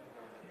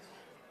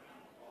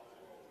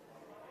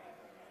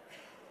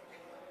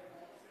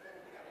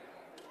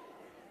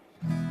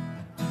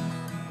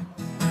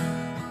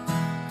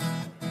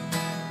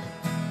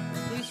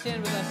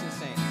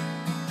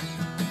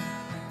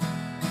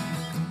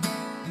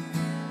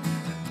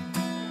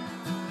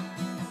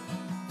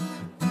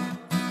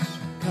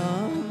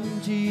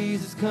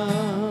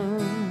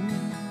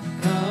come,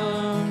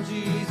 come,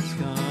 Jesus,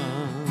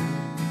 come.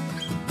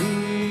 We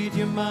need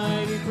your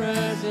mighty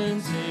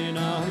presence in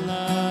our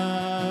lives.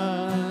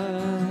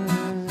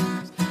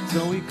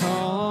 So we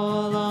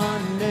call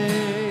on your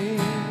name.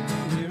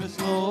 Hear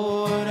us,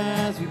 Lord,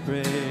 as we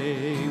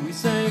pray. We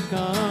say,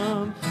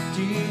 come,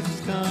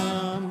 Jesus,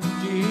 come,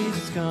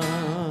 Jesus,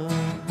 come.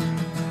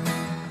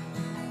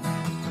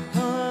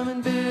 Come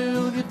and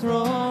build your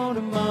throne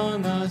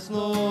among us,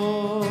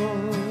 Lord.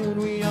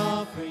 We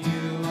offer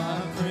you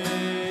our praise.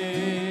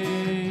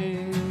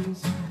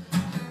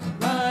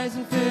 Rise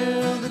and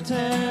fill the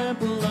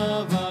temple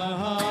of our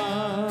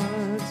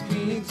hearts.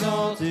 Be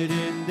exalted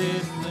in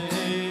this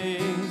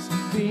place.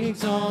 Be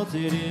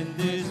exalted in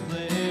this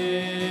place.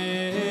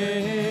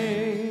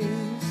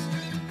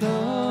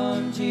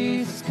 Come,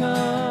 Jesus,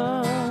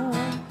 come.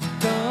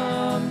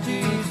 Come,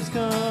 Jesus,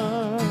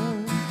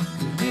 come.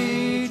 We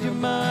need your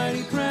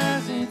mighty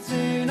presence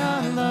in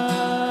our lives.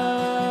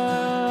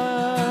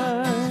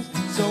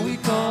 So we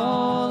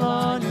call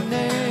on your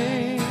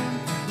name.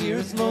 Hear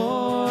us,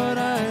 Lord,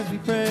 as we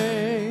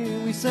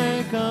pray. We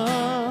say,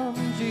 come,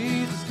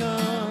 Jesus,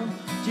 come,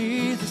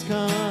 Jesus,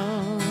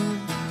 come.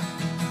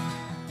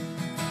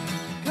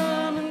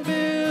 Come and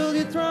build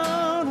your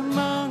throne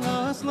among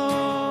us,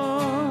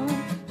 Lord.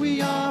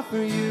 We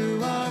offer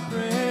you our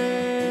praise.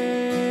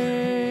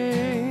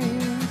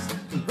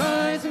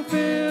 Rise and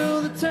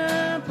fill the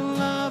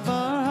temple of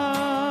our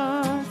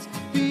hearts.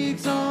 Be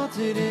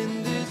exalted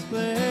in this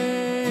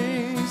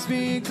place.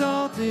 Be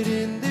exalted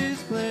in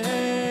this place.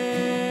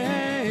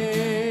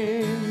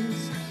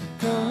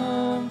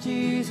 Come,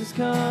 Jesus,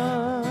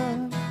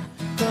 come.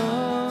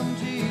 Come,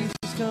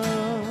 Jesus,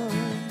 come.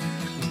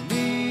 We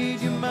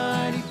need your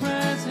mighty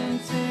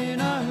presence in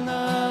our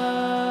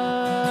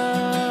lives.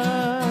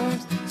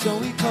 So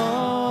we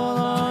call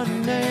on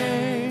your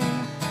name.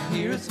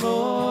 Hear us,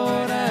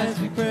 Lord, as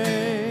we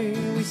pray.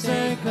 We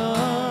say,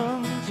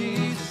 come,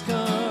 Jesus,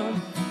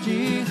 come,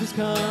 Jesus,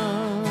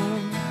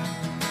 come.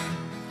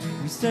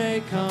 We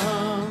say,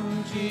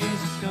 come,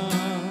 Jesus,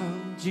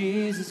 come,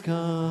 Jesus,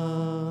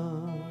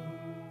 come.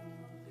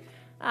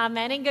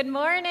 Amen and good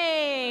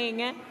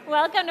morning.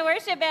 Welcome to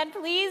worship and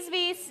please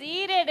be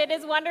seated. It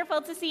is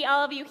wonderful to see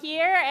all of you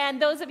here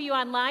and those of you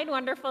online,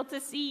 wonderful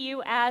to see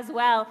you as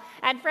well.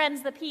 And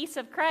friends, the peace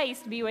of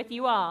Christ be with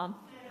you all.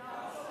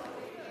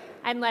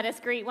 And let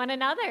us greet one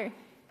another.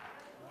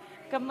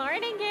 Good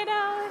morning,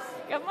 kiddos.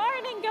 Good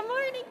morning, good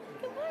morning,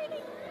 good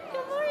morning,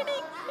 good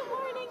morning, good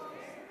morning.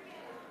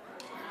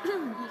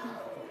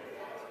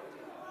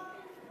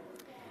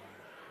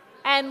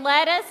 And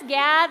let us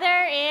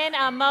gather in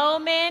a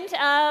moment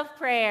of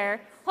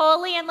prayer.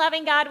 Holy and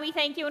loving God, we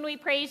thank you and we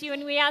praise you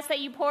and we ask that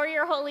you pour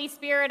your Holy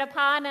Spirit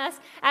upon us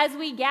as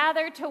we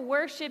gather to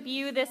worship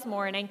you this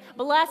morning.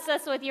 Bless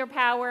us with your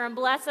power and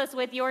bless us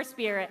with your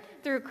Spirit.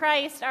 Through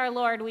Christ our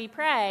Lord we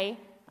pray.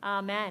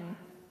 Amen.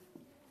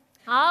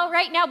 All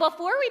right, now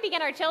before we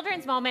begin our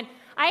children's moment,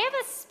 I have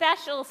a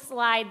special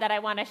slide that I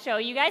want to show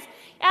you guys.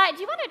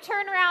 Do you want to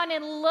turn around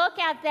and look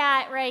at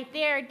that right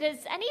there?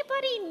 Does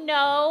anybody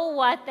know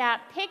what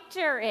that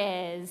picture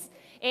is?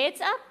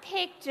 It's a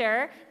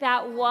picture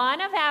that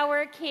one of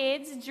our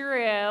kids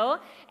drew,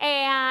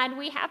 and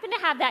we happen to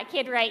have that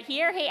kid right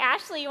here. Hey,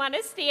 Ashley, you want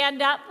to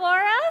stand up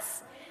for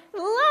us?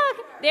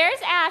 Look, there's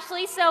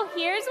Ashley. So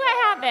here's what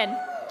happened.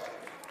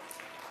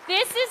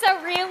 This is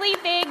a really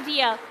big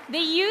deal. The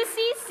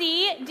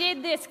UCC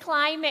did this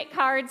climate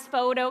cards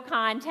photo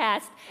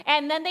contest,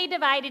 and then they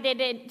divided it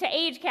into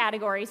age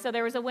categories. So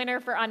there was a winner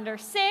for under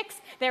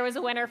 6, there was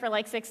a winner for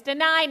like 6 to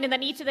 9, and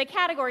then each of the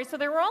categories. So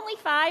there were only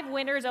 5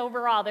 winners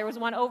overall. There was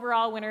one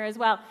overall winner as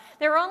well.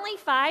 There were only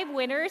 5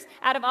 winners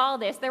out of all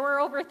this. There were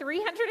over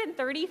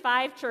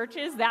 335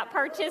 churches that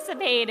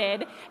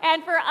participated,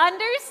 and for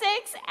under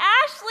 6,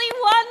 Ashley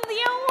won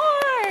the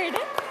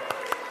award.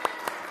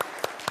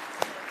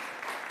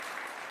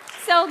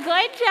 So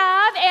good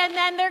job, and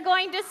then they're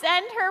going to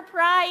send her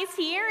prize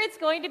here. It's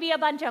going to be a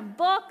bunch of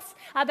books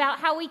about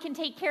how we can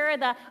take care of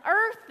the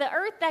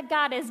earth that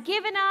God has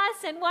given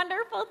us, and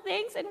wonderful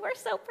things, and we're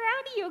so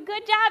proud of you.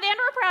 Good job, and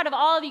we're proud of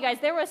all of you guys.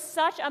 There was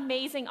such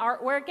amazing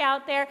artwork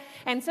out there,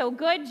 and so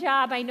good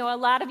job. I know a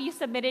lot of you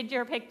submitted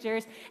your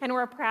pictures, and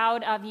we're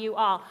proud of you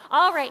all.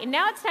 All right, and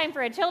now it's time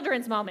for a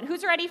children's moment.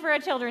 Who's ready for a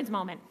children's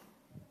moment?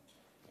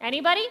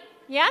 Anybody?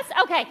 Yes?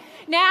 Okay.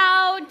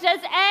 Now, does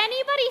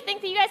anybody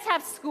think that you guys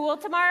have school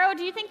tomorrow?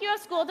 Do you think you have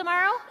school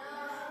tomorrow?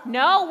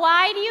 No?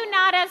 Why do you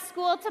not have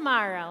school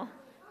tomorrow?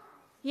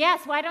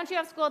 Yes, why don't you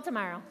have school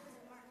tomorrow?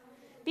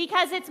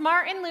 Because it's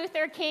Martin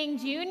Luther King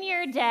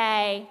Jr.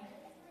 Day.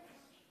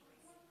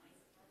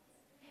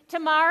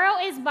 Tomorrow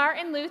is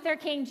Martin Luther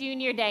King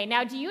Jr. Day.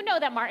 Now, do you know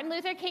that Martin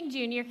Luther King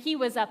Jr., he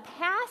was a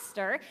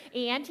pastor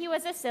and he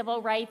was a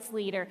civil rights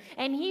leader.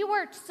 And he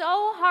worked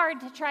so hard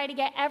to try to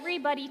get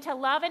everybody to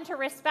love and to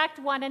respect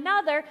one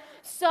another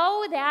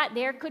so that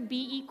there could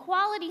be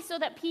equality, so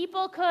that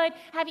people could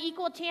have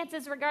equal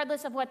chances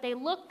regardless of what they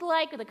looked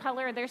like, or the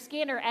color of their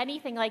skin, or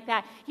anything like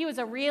that. He was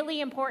a really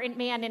important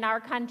man in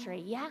our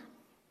country. Yeah?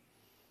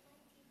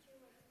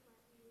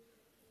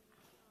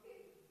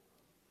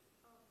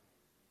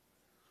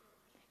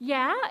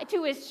 Yeah,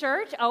 to his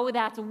church. Oh,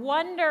 that's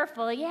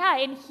wonderful. Yeah,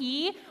 and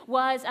he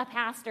was a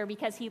pastor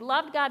because he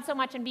loved God so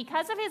much. And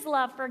because of his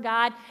love for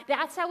God,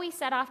 that's how he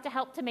set off to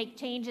help to make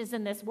changes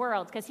in this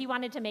world, because he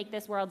wanted to make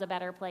this world a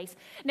better place.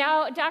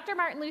 Now, Dr.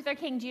 Martin Luther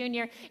King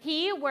Jr.,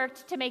 he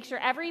worked to make sure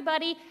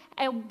everybody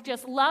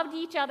just loved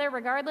each other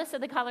regardless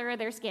of the color of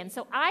their skin.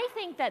 So I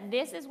think that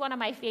this is one of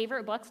my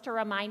favorite books to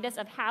remind us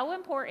of how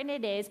important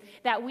it is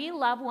that we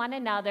love one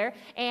another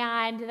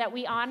and that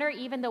we honor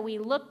even though we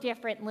look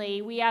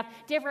differently. We have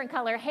different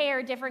color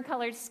hair, different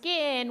colored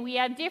skin. We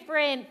have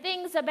different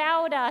things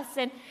about us,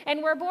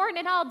 and we're born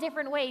in all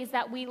different ways,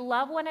 that we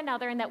love one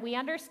another and that we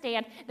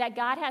understand that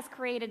God has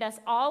created us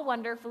all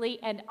wonderfully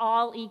and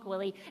all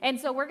equally. And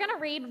so we're going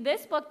to read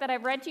this book that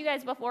I've read to you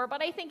guys before,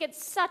 but I think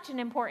it's such an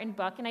important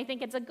book, and I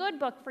think it's a good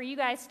book for you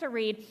guys to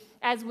read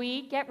as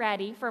we get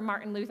ready for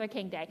Martin Luther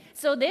King Day.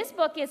 So this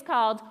book is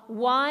called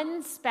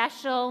One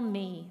Special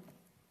Me.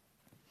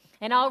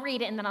 And I'll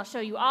read it, and then I'll show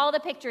you all the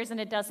pictures, and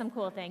it does some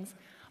cool things.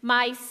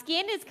 My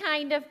skin is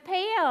kind of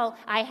pale.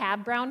 I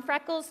have brown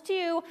freckles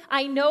too.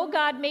 I know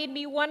God made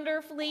me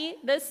wonderfully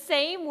the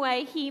same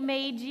way he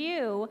made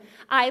you.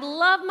 I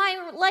love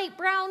my light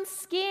brown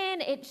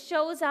skin. It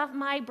shows off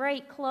my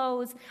bright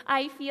clothes.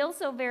 I feel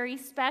so very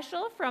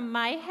special from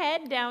my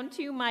head down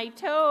to my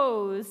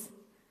toes.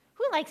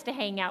 Who likes to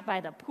hang out by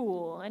the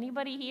pool?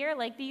 Anybody here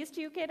like these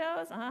two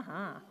kiddos?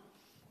 Uh-huh.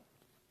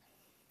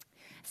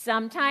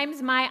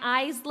 Sometimes my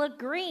eyes look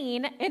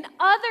green, and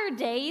other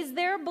days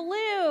they're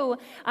blue.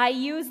 I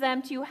use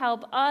them to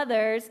help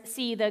others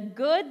see the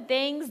good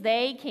things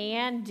they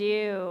can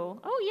do.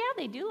 Oh,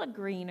 yeah, they do look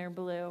green or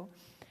blue.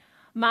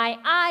 My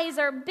eyes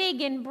are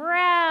big and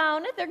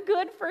brown. They're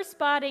good for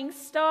spotting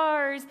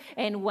stars.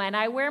 And when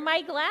I wear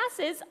my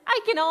glasses, I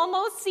can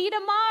almost see to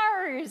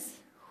Mars.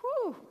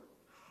 Whew.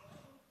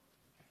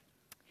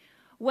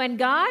 When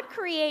God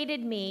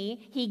created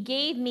me, he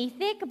gave me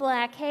thick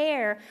black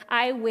hair.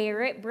 I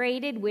wear it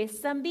braided with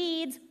some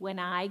beads when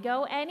I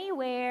go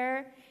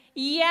anywhere.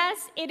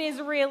 Yes, it is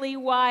really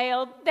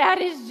wild. That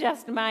is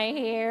just my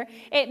hair.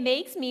 It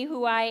makes me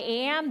who I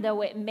am,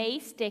 though it may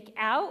stick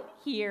out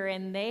here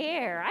and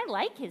there. I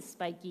like his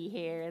spiky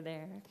hair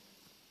there.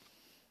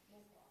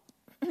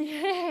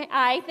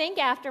 I take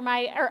after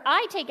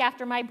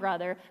my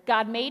brother.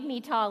 God made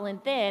me tall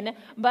and thin,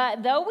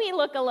 but though we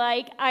look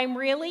alike, I'm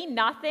really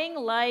nothing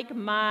like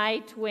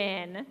my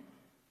twin.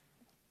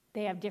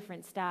 They have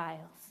different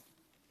styles.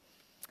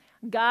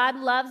 God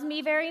loves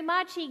me very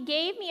much. He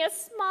gave me a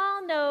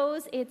small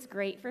nose. It's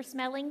great for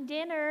smelling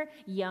dinner,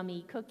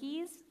 yummy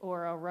cookies,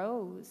 or a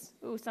rose.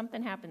 Ooh,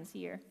 something happens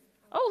here.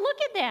 Oh,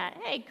 look at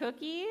that. Hey,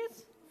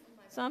 cookies.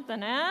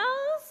 Something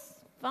else?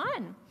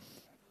 Fun.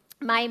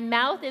 My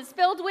mouth is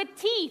filled with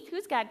teeth.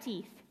 Who's got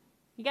teeth?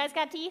 You guys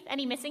got teeth?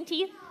 Any missing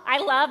teeth? I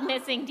love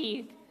missing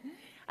teeth.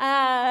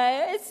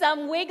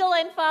 Some wiggle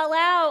and fall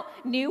out.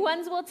 New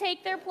ones will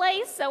take their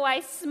place, so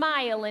I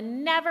smile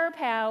and never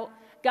pout.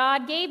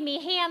 God gave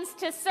me hands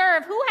to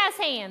serve. Who has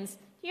hands?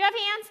 Do you have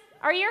hands?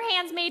 Are your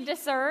hands made to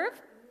serve?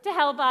 To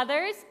help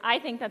others? I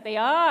think that they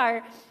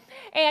are.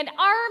 And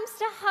arms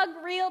to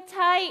hug real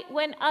tight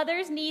when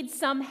others need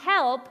some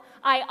help.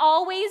 I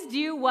always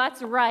do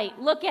what's right.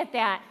 Look at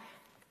that.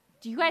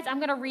 Do you guys, I'm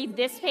going to read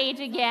this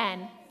page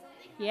again.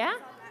 Yeah?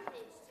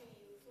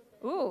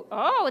 Ooh,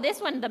 oh,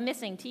 this one, the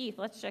missing teeth.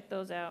 Let's check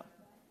those out.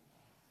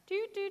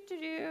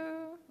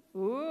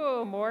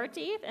 Ooh, more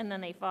teeth, and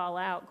then they fall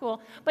out.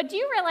 Cool. But do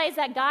you realize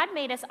that God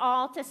made us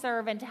all to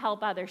serve and to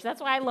help others?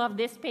 That's why I love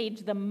this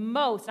page the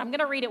most. I'm going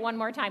to read it one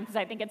more time because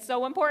I think it's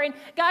so important.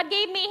 God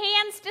gave me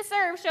hands to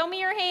serve. Show me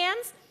your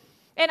hands.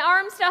 And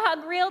arms to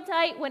hug real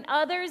tight when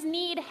others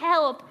need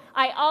help.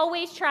 I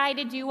always try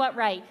to do what's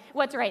right.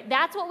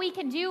 That's what we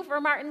can do for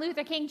Martin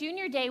Luther King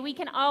Jr. Day. We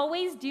can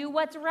always do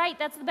what's right.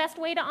 That's the best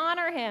way to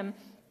honor him.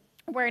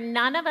 We're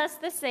none of us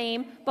the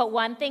same, but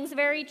one thing's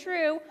very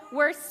true.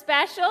 We're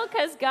special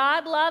because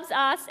God loves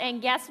us,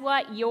 and guess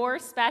what? You're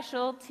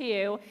special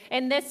too.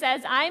 And this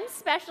says, I'm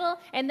special,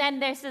 and then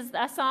this is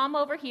a psalm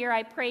over here.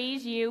 I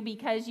praise you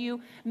because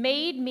you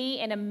made me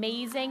an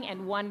amazing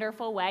and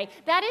wonderful way.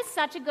 That is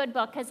such a good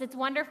book because it's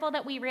wonderful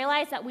that we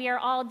realize that we are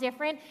all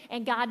different,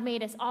 and God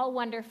made us all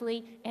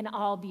wonderfully and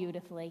all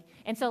beautifully.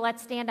 And so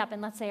let's stand up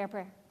and let's say our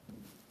prayer.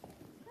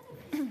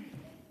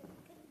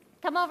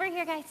 Come over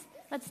here, guys.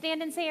 Let's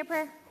stand and say a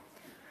prayer.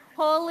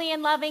 Holy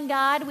and loving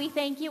God, we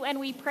thank you and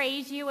we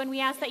praise you, and we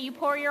ask that you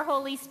pour your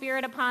Holy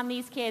Spirit upon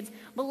these kids.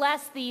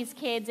 Bless these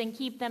kids and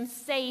keep them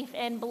safe,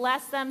 and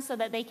bless them so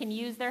that they can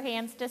use their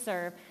hands to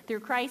serve. Through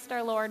Christ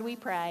our Lord we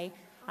pray.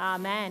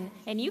 Amen.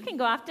 And you can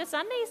go off to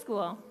Sunday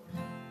school.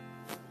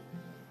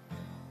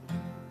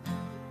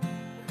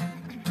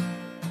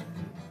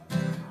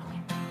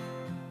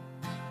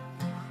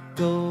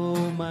 Go,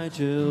 my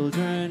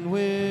children,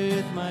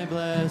 with my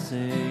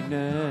blessing,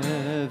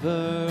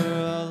 never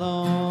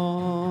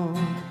alone.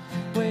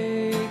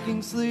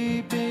 Waking,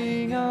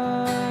 sleeping,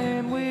 I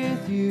am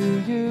with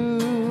you.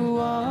 You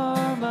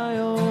are my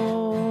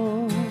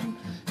own.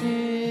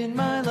 In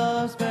my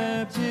love's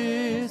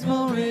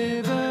baptismal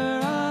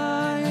river,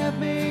 I have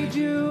made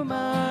you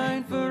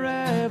mine forever.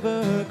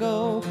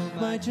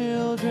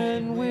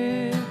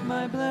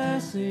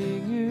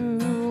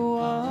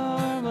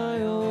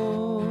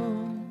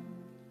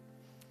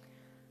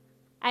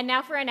 And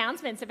now for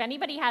announcements. If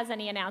anybody has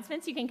any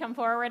announcements, you can come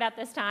forward at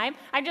this time.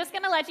 I'm just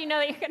going to let you know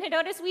that you're going to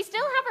notice we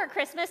still have our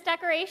Christmas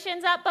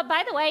decorations up, but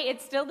by the way,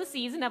 it's still the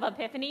season of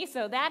Epiphany,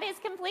 so that is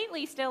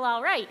completely still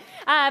all right.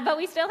 But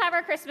we still have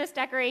our Christmas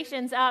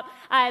decorations up.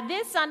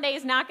 This Sunday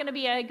is not going to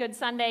be a good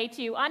Sunday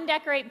to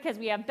undecorate because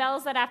we have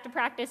bells that have to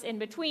practice in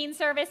between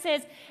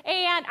services.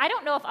 And I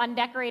don't know if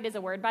undecorate is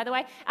a word, by the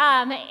way.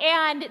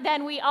 And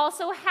then we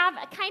also have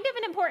kind of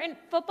an important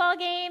football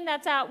game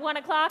that's at 1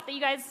 o'clock that you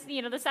guys,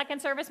 the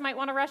second service might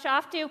want to rush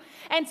off to.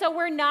 And so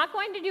we're not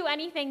going to do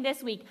anything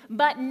this week.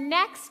 But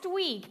next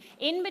week,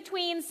 in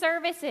between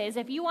services,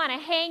 if you want to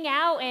hang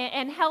out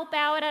and help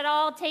out at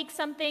all, take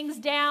some things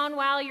down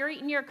while you're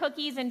eating your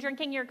cookies and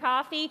drinking your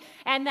coffee,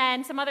 and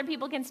then some other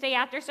people can stay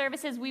after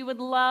services, we would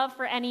love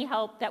for any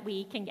help that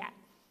we can get.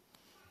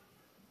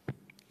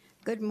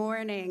 Good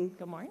morning.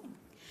 Good morning.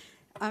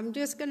 I'm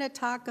just going to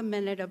talk a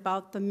minute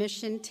about the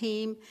mission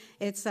team.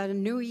 It's a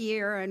new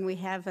year and we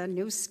have a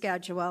new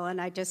schedule,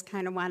 and I just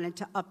kind of wanted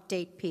to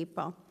update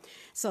people.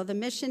 So the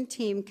mission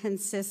team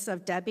consists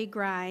of Debbie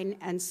Grine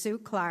and Sue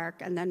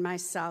Clark, and then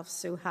myself,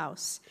 Sue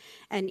House.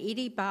 And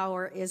Edie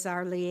Bauer is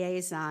our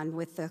liaison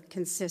with the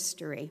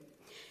consistory.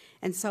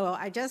 And so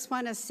I just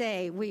want to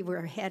say we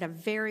had a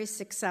very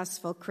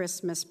successful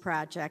Christmas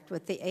project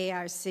with the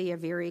ARC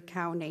of Erie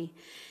County.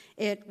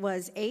 It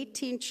was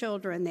 18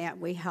 children that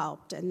we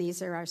helped, and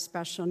these are our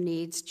special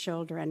needs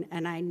children.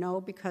 And I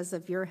know because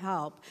of your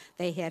help,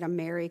 they had a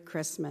Merry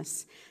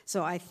Christmas.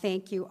 So I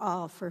thank you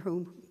all for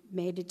whom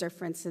made a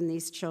difference in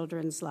these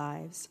children's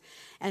lives.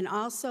 And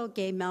also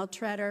Gay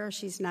Meltretter,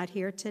 she's not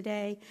here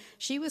today.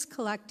 She was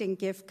collecting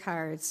gift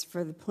cards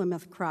for the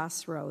Plymouth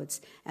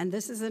Crossroads. And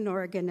this is an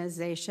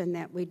organization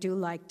that we do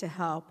like to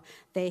help.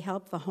 They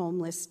help the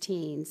homeless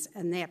teens,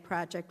 and that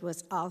project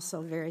was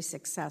also very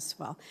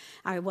successful.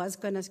 I was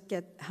going to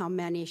get how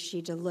many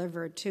she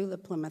delivered to the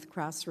Plymouth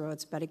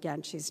Crossroads, but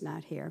again, she's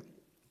not here.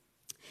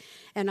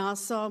 And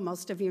also,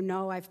 most of you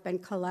know I've been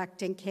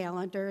collecting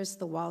calendars,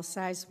 the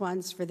wall-size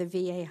ones for the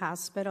VA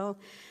hospital.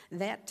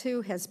 That, too,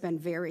 has been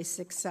very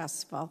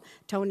successful.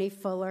 Tony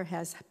Fuller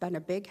has been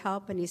a big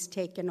help, and he's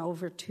taken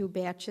over 2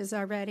 batches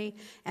already,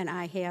 and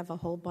I have a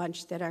whole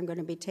bunch that I'm going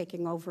to be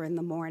taking over in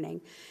the morning.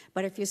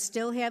 But if you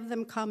still have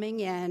them coming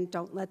in,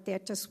 don't let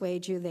that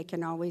dissuade you. They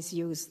can always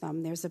use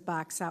them. There's a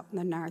box out in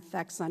the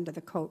narthex under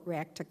the coat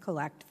rack to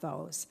collect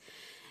those.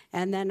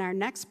 And then our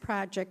next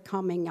project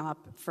coming up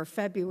for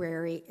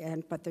February,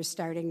 but they're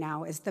starting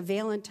now, is the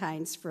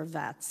Valentines for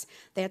Vets.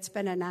 That's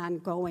been an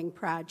ongoing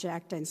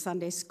project, and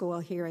Sunday school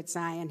here at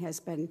Zion has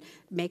been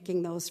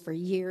making those for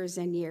years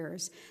and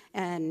years.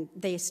 And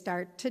they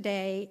start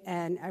today,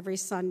 and every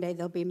Sunday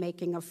they'll be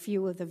making a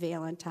few of the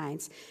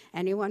Valentines.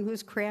 Anyone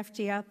who's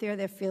crafty out there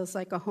that feels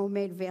like a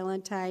homemade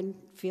Valentine,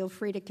 feel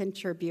free to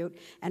contribute,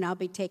 and I'll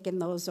be taking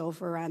those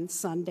over on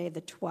Sunday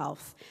the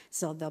 12th.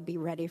 So they'll be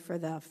ready for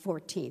the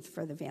 14th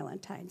for the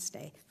Valentine's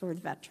Day for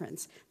the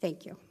veterans.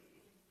 Thank you.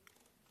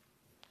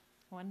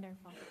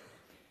 Wonderful.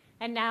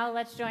 And now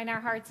let's join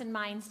our hearts and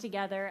minds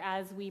together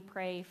as we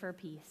pray for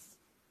peace.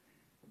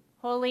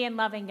 Holy and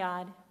loving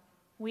God,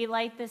 we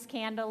light this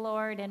candle,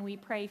 Lord, and we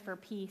pray for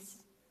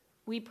peace.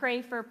 We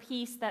pray for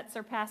peace that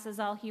surpasses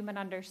all human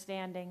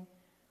understanding.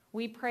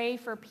 We pray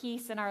for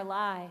peace in our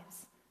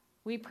lives.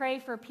 We pray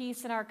for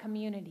peace in our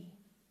community.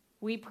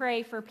 We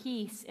pray for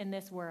peace in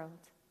this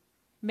world.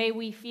 May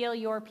we feel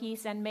your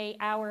peace, and may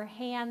our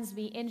hands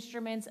be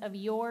instruments of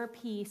your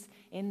peace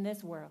in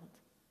this world.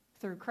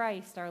 Through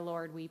Christ our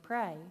Lord we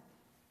pray.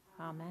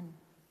 Amen.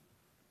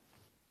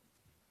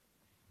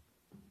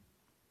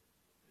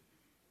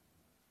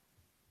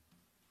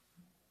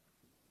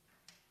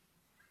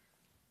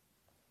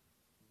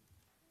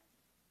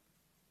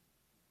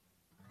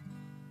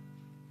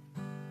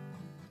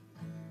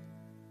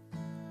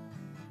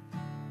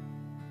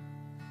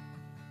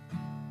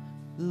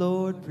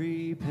 Lord,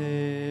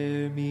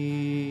 prepare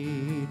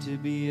me to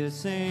be a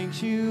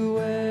sanctuary,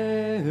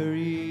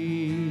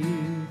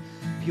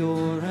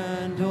 pure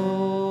and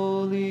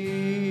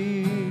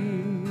holy,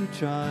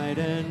 tried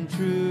and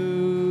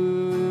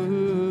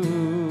true.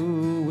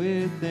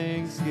 With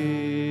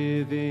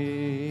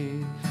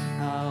thanksgiving,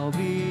 I'll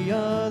be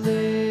a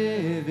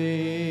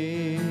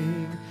living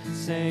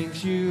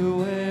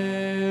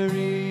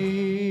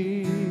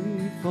sanctuary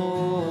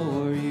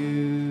for you.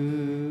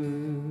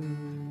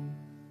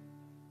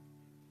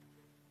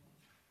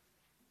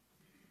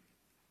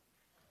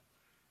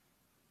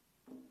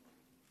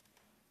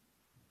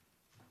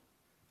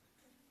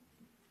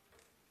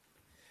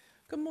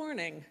 Good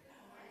morning.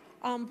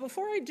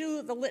 Before I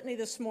do the litany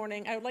this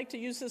morning, I would like to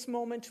use this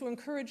moment to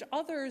encourage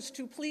others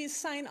to please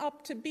sign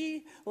up to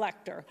be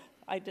lector.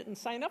 I didn't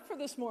sign up for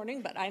this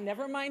morning, but I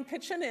never mind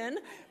pitching in,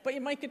 but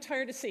you might get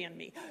tired of seeing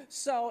me.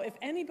 So if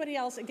anybody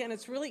else, again,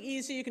 it's really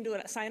easy. You can do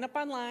it. Sign up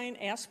online,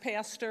 ask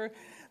pastor.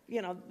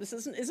 This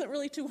isn't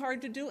really too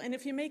hard to do. And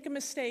if you make a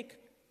mistake,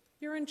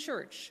 you're in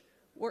church.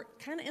 We're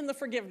kind of in the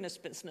forgiveness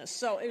business.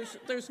 So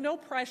there's no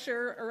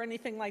pressure or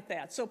anything like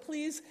that. So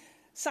please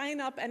sign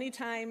up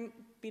anytime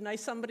be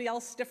nice, somebody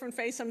else, different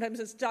face. Sometimes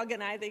it's Doug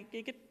and I.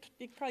 You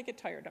probably get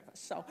tired of us.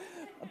 So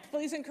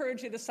please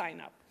encourage you to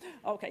sign up.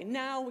 Okay,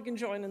 now we can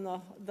join in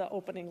the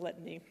opening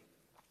litany.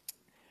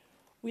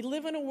 We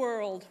live in a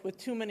world with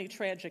too many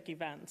tragic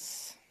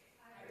events.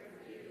 I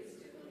refuse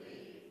to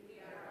believe we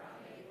are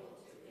unable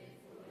to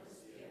influence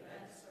the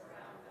events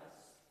around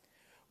us.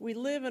 We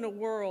live in a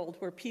world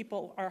where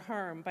people are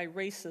harmed by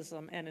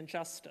racism and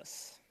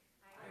injustice.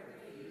 I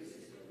refuse to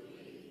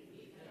believe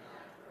we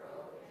cannot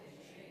grow and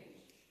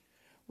change.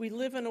 We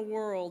live in a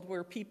world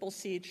where people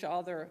see each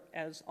other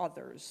as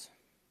others.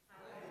 I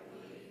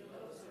believe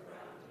those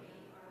around me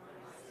are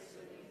my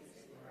siblings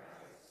in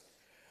Christ.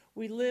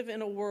 We live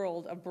in a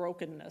world of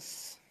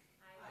brokenness.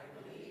 I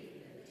believe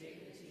in the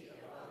dignity of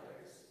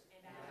others,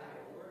 and I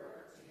will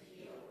work to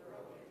heal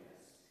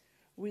brokenness.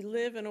 We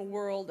live in a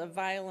world of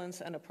violence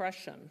and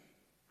oppression.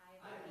 I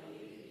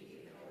believe we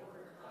can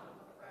overcome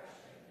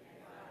oppression and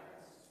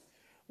violence.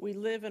 We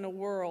live in a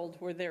world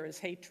where there is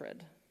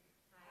hatred.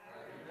 I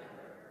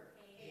remember,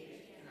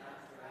 hate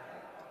cannot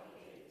drive out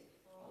hate,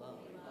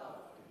 only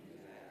love can do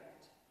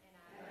that. And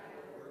I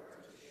will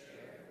work to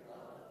share the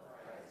love of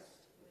Christ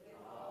with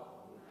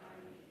all whom I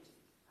meet.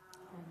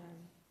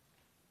 Amen.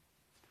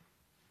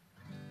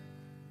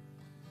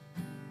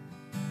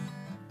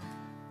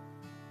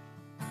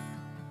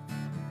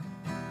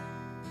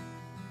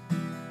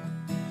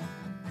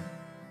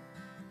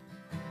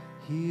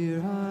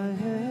 Here I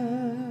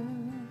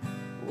am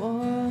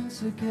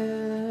once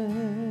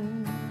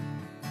again. I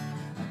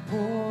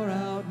pour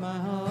out my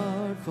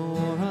heart,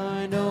 for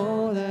I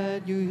know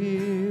that you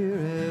hear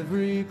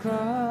every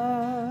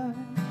cry.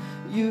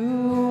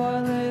 You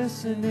are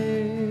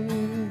listening,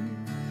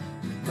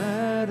 no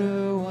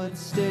matter what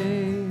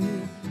state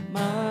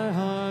my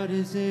heart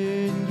is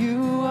in.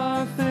 You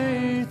are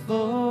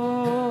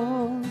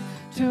faithful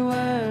to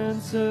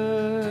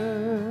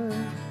answer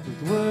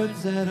with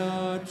words that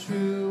are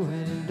true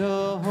and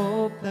a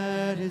hope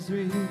that is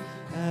real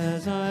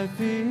as I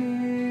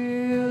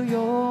feel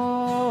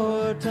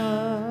your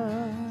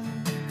touch.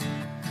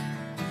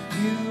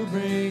 You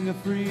bring a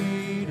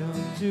freedom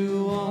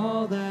to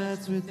all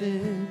that's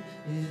within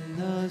in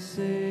the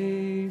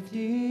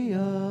safety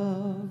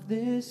of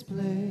this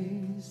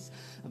place.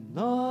 I'm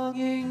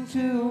longing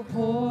to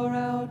pour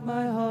out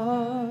my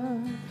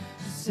heart,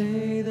 to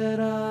say that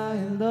I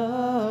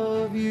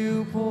love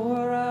you.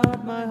 Pour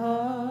out my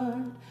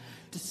heart,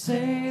 to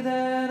say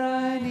that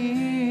I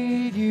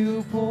need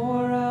you.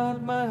 Pour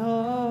out my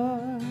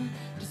heart,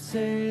 to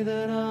say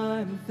that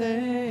I'm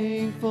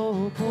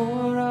thankful.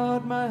 Pour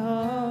out my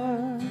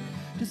heart,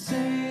 to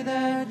say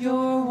that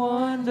you're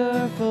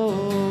wonderful.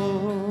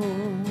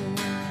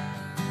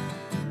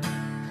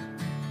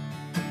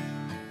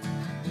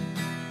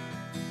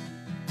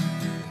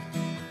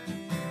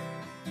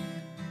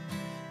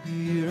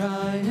 Here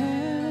I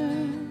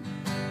am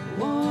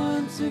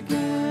once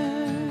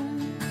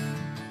again.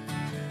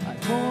 I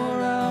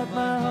pour out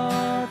my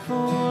heart, for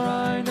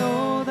I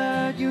know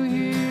that you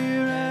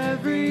hear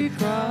every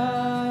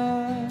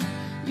cry.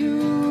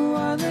 You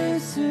are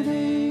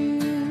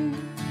listening,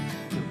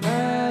 no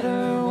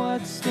matter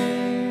what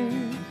state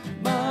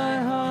my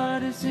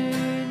heart is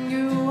in.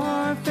 You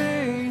are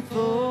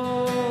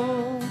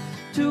faithful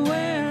to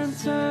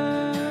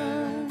answer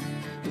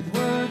with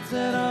words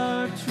that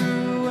are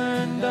true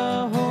and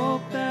a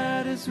hope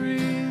that is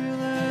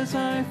real as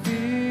I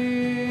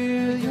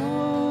feel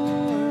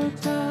your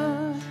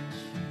touch.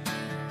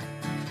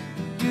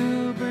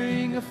 You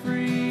bring a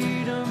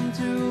freedom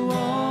to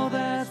all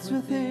that's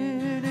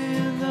within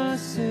in the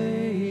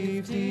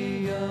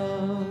safety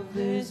of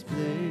this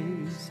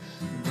place.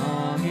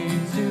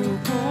 Longing to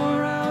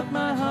pour out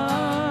my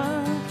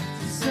heart,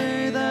 to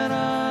say that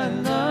I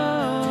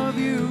love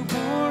you.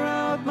 Pour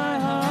out my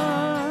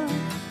heart,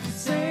 to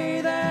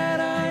say that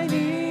I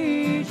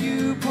need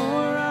you.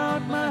 Pour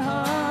out my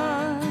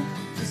heart,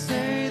 to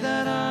say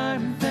that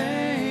I'm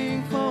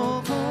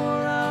thankful. Pour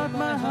out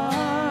my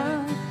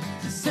heart,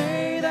 to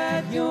say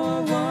that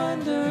you're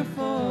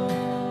wonderful.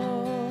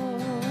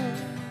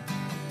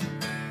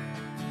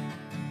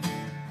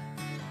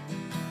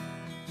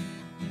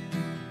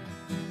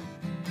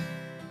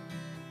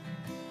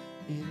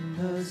 In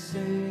the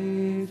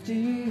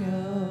safety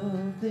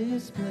of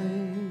this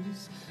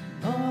place,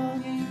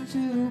 longing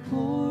to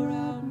pour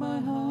out my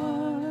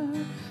heart,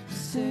 to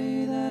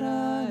say that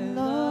I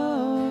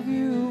love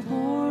you.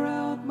 Pour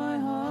out my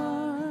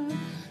heart,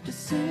 to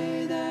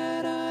say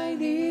that I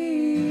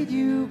need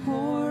you.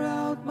 Pour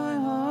out my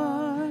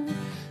heart,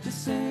 to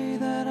say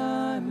that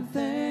I'm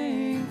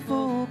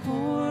thankful.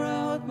 Pour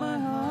out my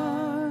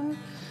heart,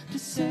 to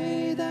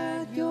say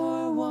that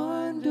you're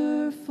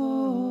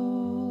wonderful.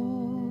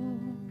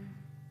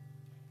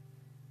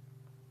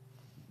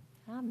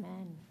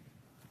 Amen.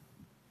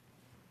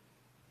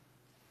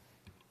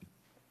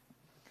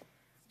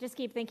 Just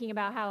keep thinking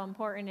about how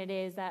important it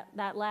is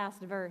that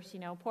last verse,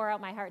 pour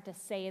out my heart to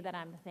say that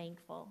I'm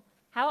thankful.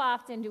 How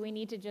often do we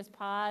need to just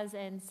pause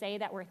and say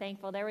that we're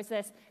thankful? There was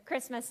this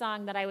Christmas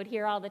song that I would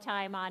hear all the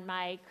time on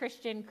my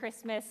Christian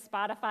Christmas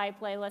Spotify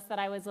playlist that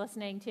I was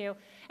listening to.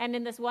 And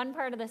in this one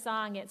part of the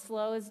song, it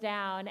slows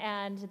down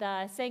and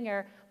the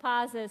singer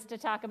pauses to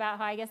talk about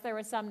how I guess there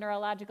was some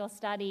neurological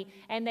study,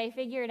 and they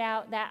figured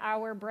out that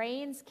our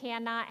brains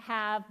cannot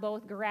have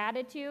both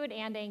gratitude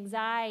and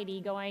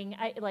anxiety going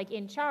like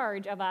in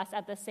charge of us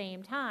at the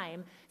same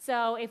time.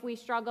 So if we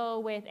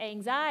struggle with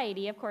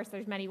anxiety, of course,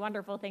 there's many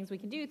wonderful things we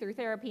can do through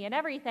therapy and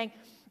everything,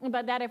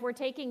 but that if we're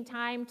taking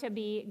time to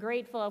be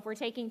grateful, if we're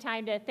taking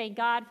time to thank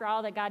God for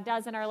all that God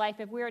does in our life,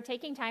 if we are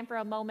taking time for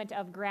a moment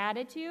of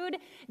gratitude,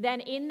 then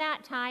in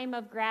that time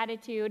of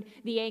gratitude,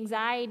 the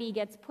anxiety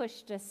gets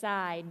pushed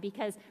aside,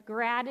 because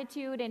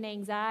gratitude and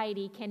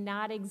anxiety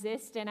cannot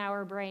exist in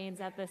our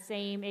brains at the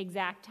same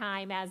exact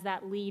time as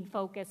that lead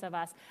focus of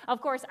us.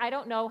 Of course, I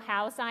don't know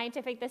how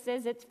scientific this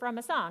is. It's from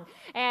a song.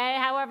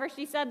 And however,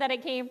 she said that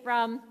it came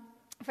from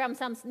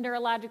some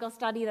neurological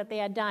study that they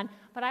had done.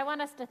 But I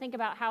want us to think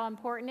about how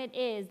important it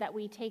is that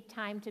we take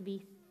time to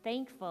be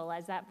thankful.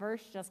 As that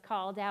verse just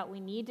called out, we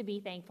need to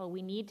be thankful.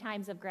 We need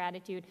times of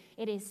gratitude.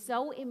 It is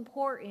so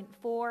important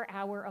for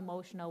our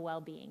emotional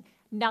well-being.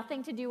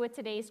 Nothing to do with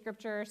today's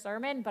scripture or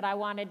sermon, but I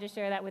wanted to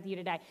share that with you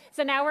today.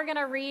 So now we're going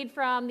to read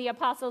from the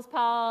Apostle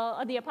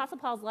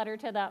Paul's letter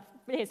to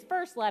his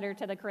first letter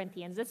to the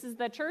Corinthians. This is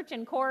the church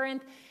in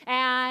Corinth,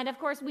 and of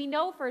course we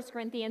know 1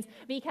 Corinthians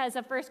because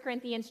of 1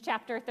 Corinthians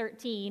chapter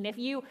 13. If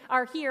you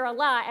are here a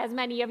lot, as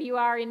many of you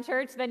are in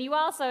church, then you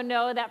also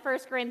know that 1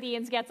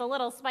 Corinthians gets a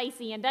little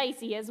spicy and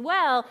dicey as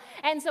well.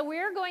 And so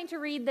we're going to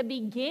read the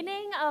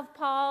beginning of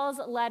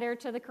Paul's letter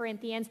to the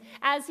Corinthians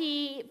as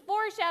he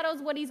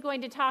foreshadows what he's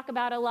going to talk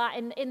about a lot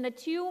in the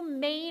two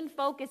main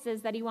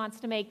focuses that he wants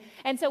to make.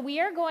 And so we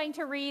are going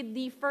to read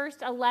the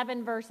first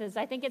 11 verses.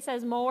 I think it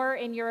says more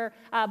in your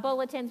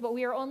bulletins, but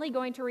we are only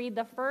going to read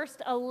the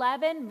first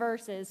 11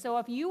 verses. So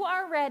if you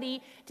are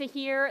ready to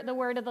hear the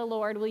word of the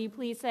Lord, will you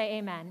please say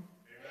amen? Amen.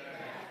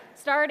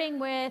 Starting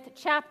with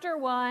chapter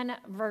 1,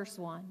 verse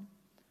 1.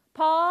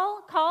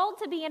 Paul, called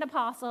to be an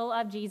apostle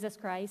of Jesus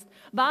Christ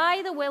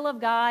by the will of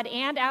God,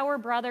 and our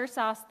brother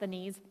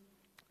Sosthenes,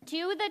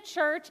 to the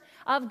church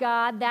of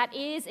God that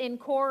is in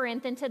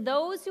Corinth, and to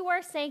those who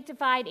are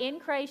sanctified in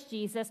Christ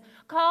Jesus,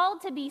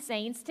 called to be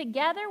saints,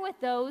 together with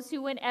those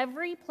who in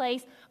every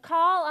place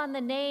call on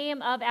the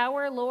name of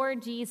our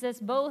Lord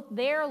Jesus, both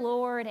their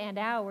Lord and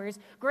ours.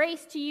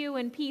 Grace to you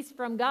and peace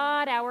from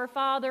God our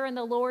Father and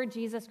the Lord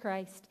Jesus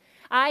Christ.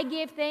 I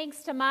give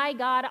thanks to my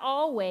God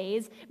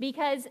always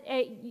because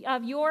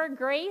of your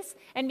grace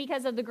and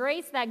because of the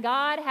grace that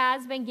God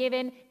has been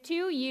given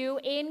to you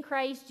in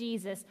Christ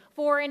Jesus.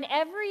 For in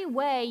every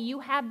way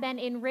you have been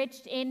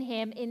enriched in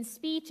him in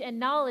speech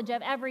and knowledge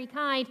of every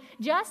kind,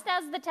 just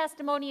as the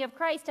testimony of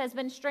Christ has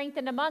been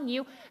strengthened among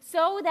you,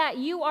 so that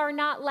you are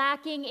not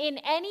lacking in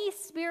any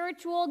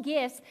spiritual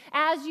gifts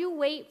as you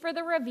wait for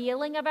the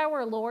revealing of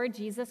our Lord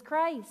Jesus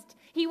Christ.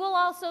 He will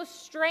also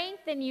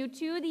strengthen you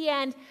to the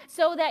end,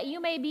 so that you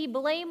may be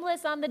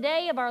blameless on the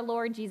day of our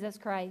Lord Jesus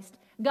Christ.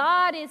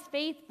 God is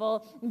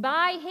faithful.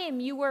 By him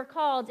you were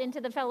called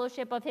into the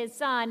fellowship of his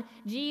Son,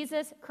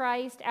 Jesus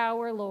Christ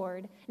our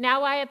Lord.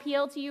 Now I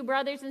appeal to you,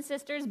 brothers and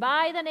sisters,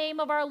 by the name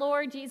of our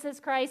Lord Jesus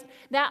Christ,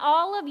 that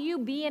all of you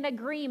be in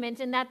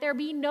agreement, and that there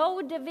be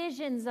no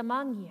divisions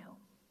among you,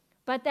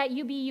 but that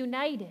you be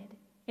united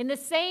in the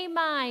same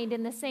mind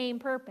and the same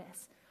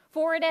purpose.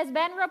 For it has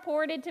been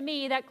reported to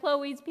me that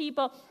Chloe's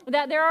people,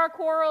 that there are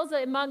quarrels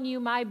among you,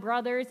 my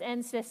brothers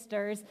and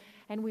sisters.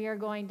 And we are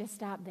going to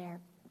stop there.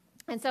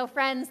 And so,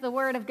 friends, the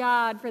word of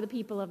God for the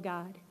people of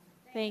God.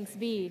 Thanks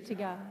be to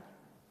God.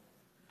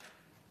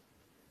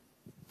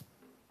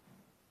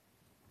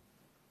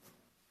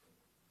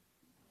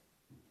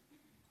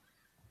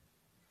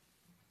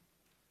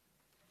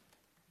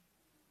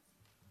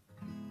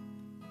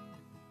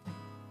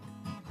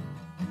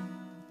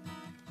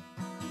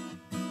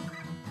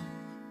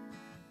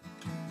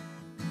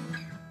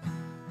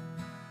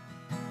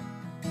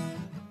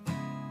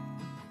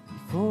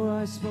 Before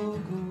I spoke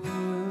a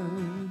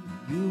word,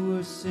 you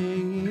were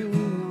singing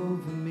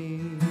over me.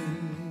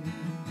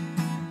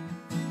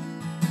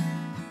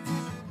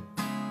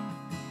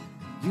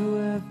 You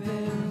have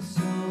been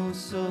so,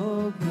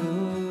 so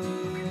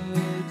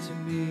good to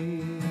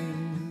me.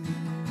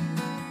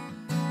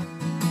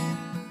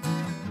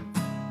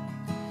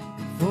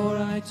 Before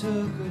I took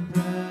a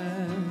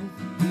breath,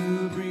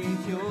 you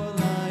breathed your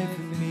life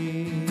in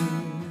me.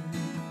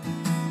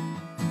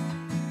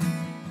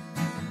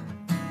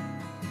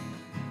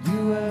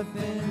 You have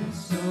been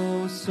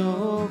so,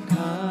 so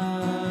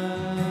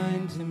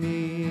kind to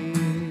me.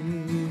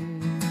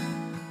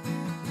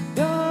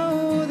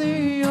 Oh,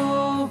 the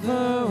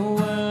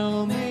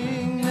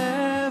overwhelming,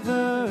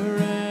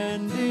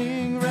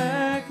 never-ending,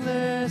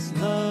 reckless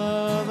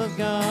love of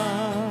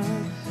God.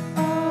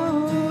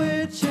 Oh,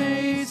 it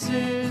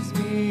chases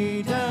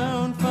me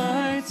down,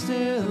 fights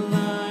till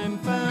I'm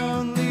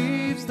found,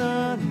 leaves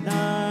the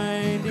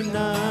 99. And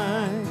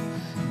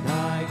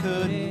I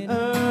couldn't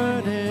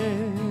earn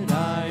it,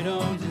 I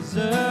don't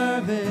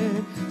deserve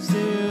it,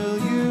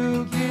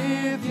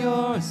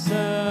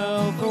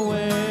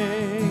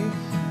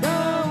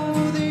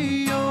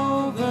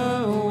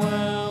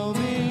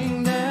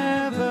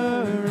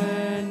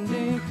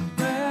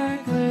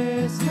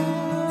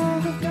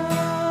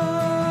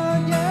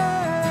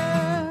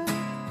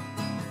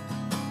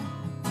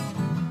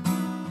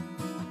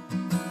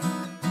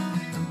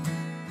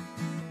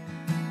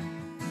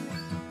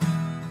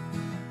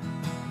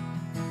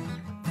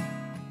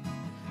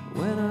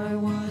 When I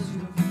was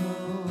your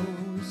foe,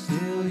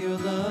 still your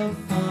love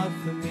fought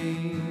for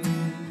me.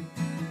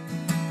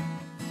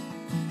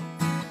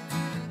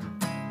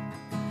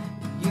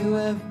 You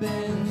have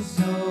been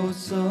so,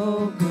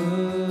 so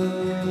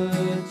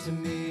good to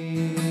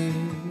me.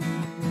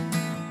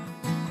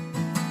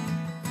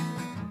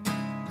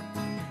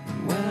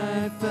 When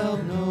I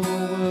felt no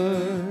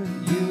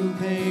worth, you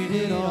paid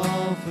it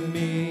all for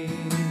me.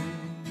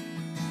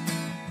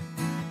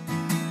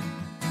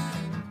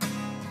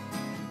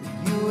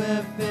 You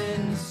have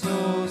been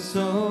so,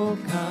 so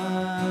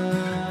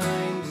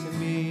kind to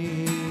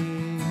me.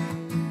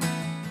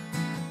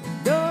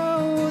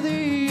 Though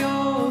the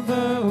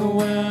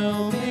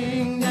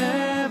overwhelming,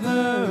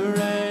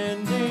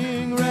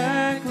 never-ending,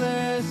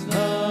 reckless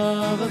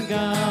love of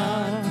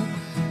God,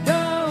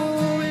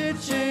 though it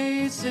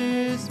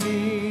chases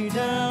me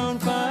down,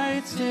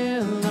 fights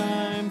till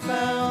I'm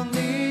found,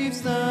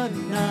 leaves the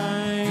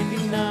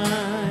 99.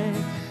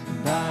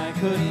 And I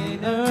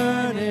couldn't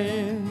earn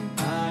it,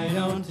 I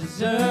don't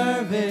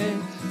deserve it,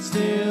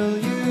 still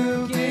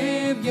you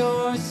give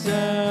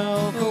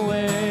yourself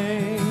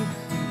away.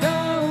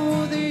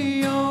 Though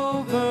the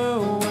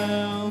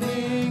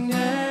overwhelming,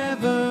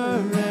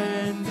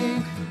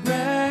 never-ending,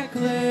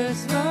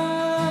 reckless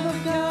love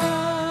of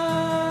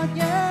God,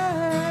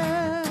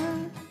 yeah.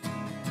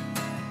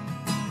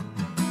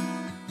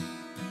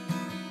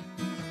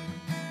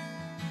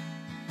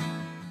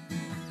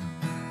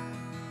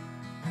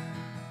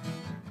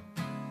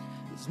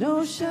 There's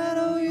no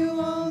shadow you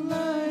won't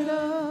light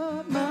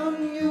up,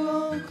 mountain you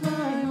won't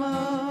climb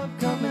up,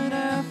 coming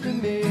after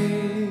me.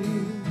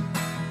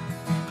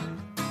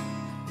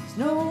 There's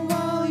no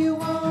wall you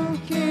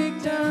won't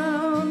kick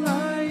down,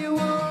 lie you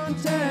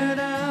won't tear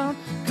down,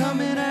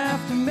 coming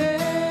after me.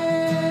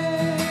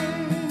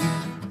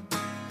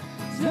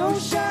 There's no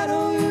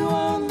shadow you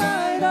won't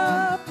light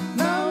up,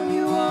 mountain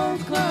you won't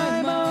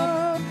climb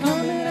up,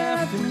 coming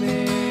after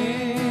me.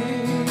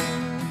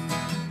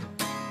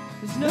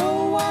 There's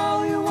no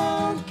wall you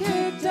won't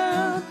kick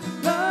down,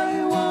 lie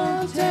you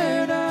won't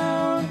tear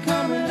down,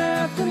 coming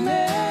after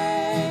me.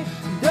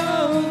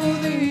 Though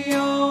the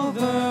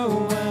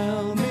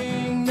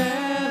overwhelming,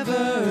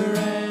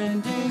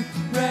 never-ending,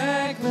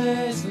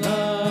 reckless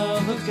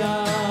love of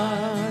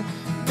God,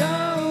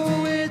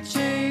 though it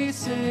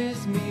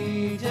chases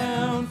me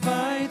down,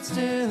 fights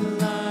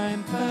till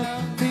I'm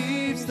found,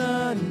 leaves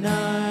the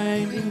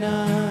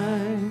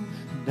 99.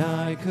 And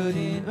I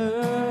couldn't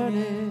earn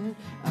it,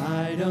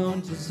 I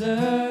don't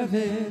deserve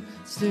it,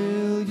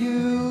 still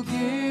you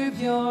give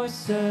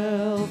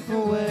yourself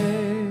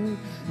away.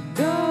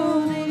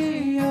 Though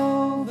the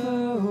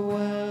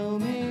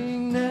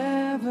overwhelming,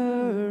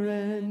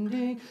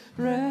 never-ending,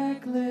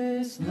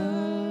 reckless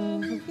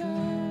love of God.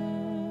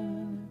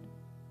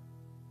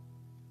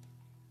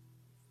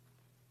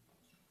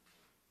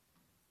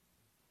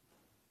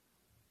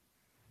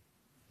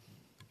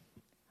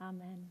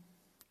 Amen.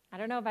 I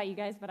don't know about you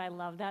guys, but I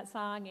love that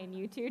song, and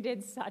you two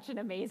did such an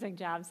amazing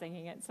job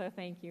singing it, so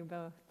thank you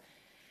both.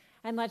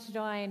 And let's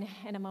join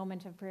in a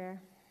moment of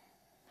prayer.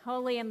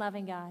 Holy and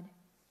loving God,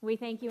 we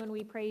thank you and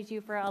we praise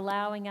you for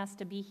allowing us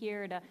to be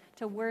here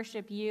to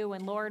worship you,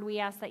 and Lord, we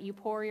ask that you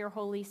pour your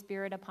Holy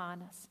Spirit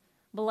upon us.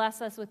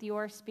 Bless us with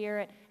your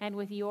Spirit and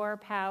with your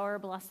power.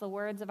 Bless the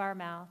words of our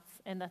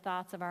mouths and the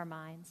thoughts of our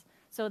minds,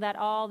 so that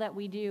all that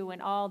we do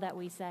and all that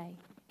we say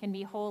can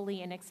be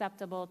holy and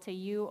acceptable to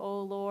you,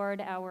 O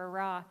Lord, our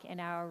rock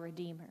and our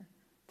Redeemer.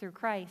 Through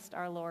Christ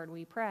our Lord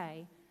we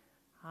pray.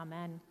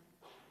 Amen.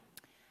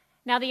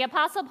 Now, the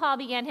Apostle Paul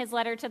began his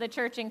letter to the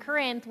church in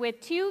Corinth with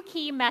two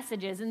key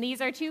messages, and these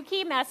are two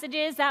key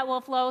messages that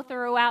will flow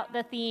throughout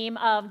the theme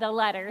of the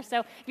letter. So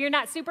if you're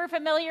not super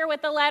familiar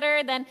with the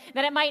letter, then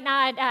it might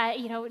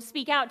not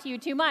speak out to you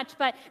too much,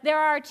 but there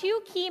are two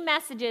key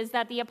messages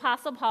that the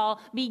Apostle Paul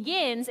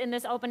begins in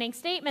this opening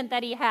statement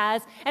that he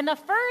has, and the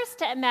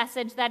first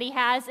message that he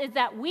has is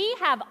that we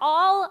have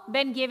all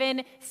been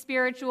given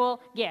spiritual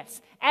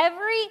gifts.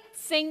 Every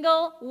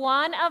single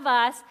one of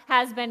us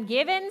has been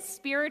given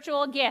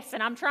spiritual gifts.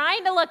 And I'm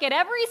trying to look at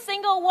every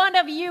single one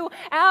of you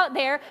out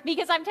there,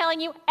 because I'm telling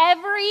you,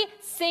 every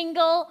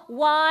single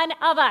one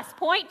of us,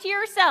 point to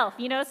yourself,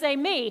 say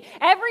me.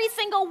 Every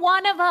single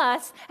one of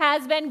us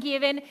has been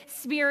given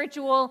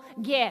spiritual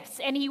gifts.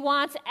 And he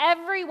wants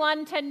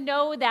everyone to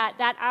know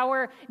that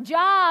our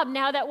job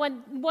now that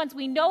once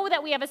we know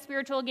that we have a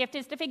spiritual gift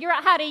is to figure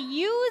out how to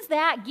use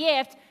that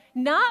gift,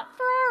 not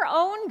for our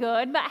own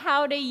good, but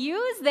how to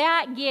use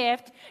that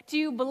gift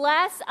to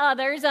bless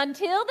others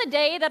until the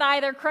day that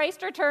either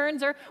Christ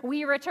returns or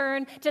we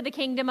return to the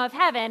kingdom of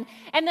heaven.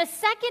 And the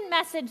second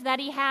message that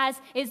he has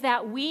is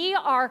that we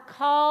are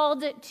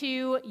called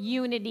to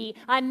unity.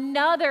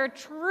 Another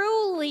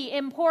truly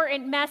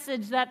important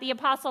message that the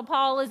Apostle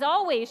Paul is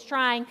always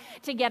trying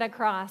to get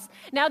across.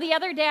 Now, the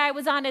other day I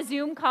was on a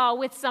Zoom call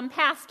with some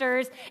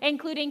pastors,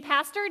 including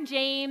Pastor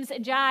James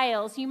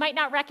Giles. You might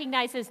not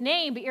recognize his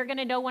name, but you're going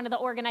to know one of the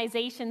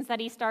organizations that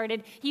he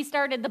started. He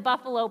started the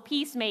Buffalo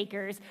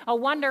Peacemakers, a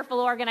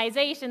wonderful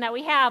organization that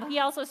we have. He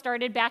also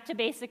started Back to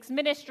Basics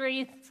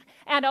Ministries,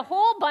 and a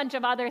whole bunch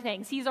of other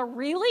things. He's a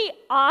really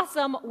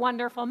awesome,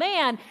 wonderful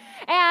man.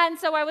 And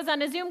so I was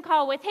on a Zoom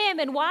call with him,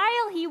 and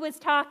while he was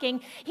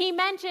talking, he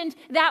mentioned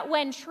that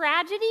when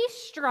tragedy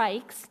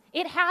strikes,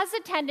 it has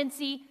a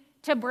tendency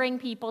to bring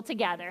people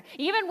together.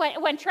 Even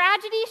when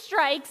tragedy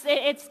strikes,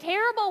 it's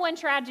terrible when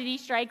tragedy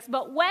strikes,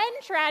 but when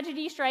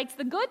tragedy strikes,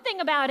 the good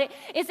thing about it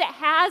is it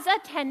has a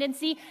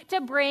tendency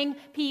to bring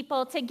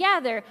people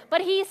together.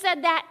 But he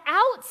said that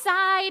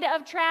outside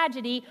of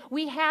tragedy,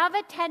 we have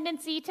a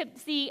tendency to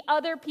see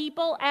other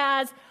people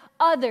as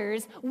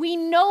others. We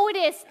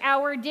notice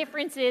our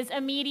differences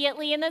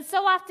immediately, and then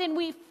so often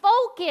we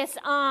focus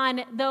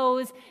on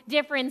those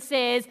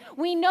differences.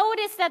 We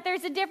notice that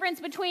there's a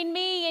difference between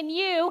me and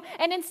you,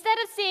 and instead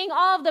of seeing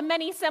all of the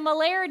many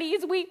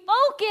similarities, we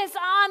focus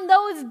on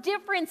those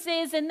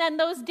differences, and then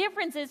those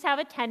differences have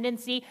a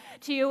tendency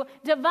to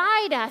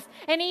divide us.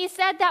 And he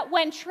said that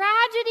when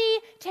tragedy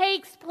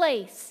takes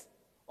place,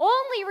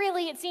 only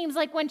really it seems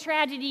like when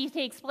tragedy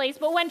takes place,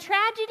 but when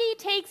tragedy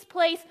takes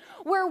place,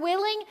 we're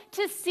willing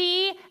to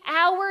see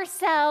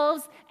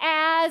ourselves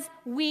as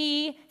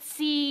we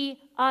see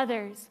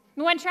others.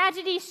 When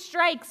tragedy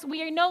strikes,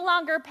 we no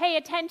longer pay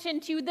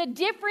attention to the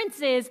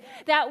differences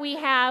that we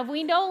have.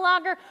 We no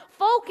longer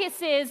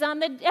focus on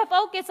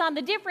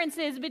the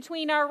differences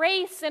between our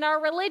race and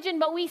our religion,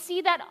 but we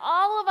see that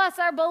all of us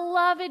are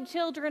beloved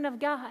children of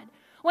God.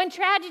 When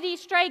tragedy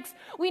strikes,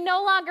 we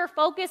no longer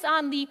focus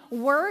on the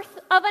worth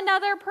of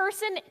another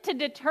person to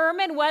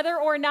determine whether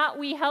or not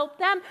we help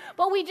them,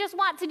 but we just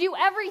want to do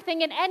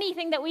everything and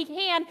anything that we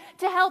can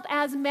to help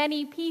as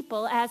many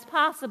people as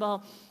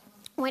possible.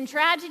 When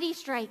tragedy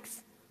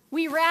strikes,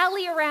 we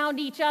rally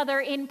around each other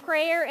in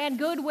prayer and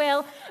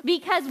goodwill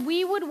because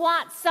we would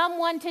want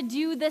someone to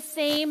do the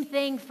same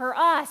thing for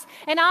us.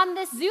 And on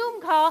this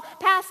Zoom call,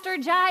 Pastor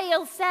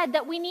Giles said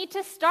that we need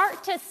to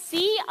start to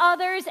see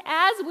others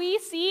as we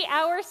see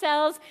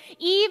ourselves,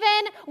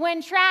 even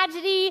when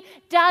tragedy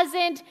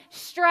doesn't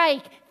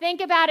strike.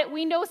 Think about it.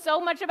 We know so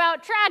much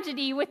about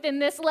tragedy within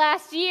this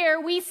last year.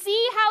 We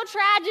see how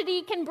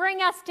tragedy can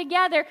bring us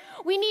together.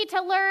 We need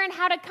to learn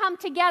how to come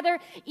together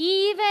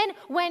even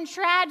when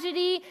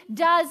tragedy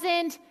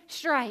doesn't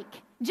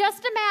strike.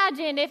 Just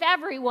imagine if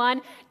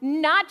everyone,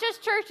 not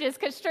just churches,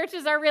 because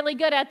churches are really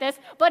good at this,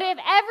 but if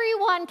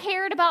everyone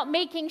cared about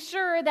making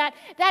sure that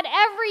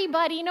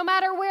everybody, no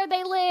matter where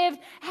they lived,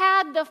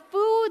 had the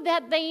food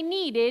that they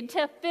needed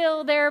to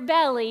fill their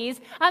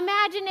bellies.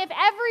 Imagine if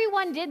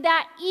everyone did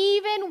that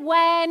even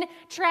when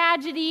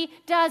tragedy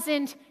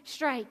doesn't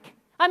strike.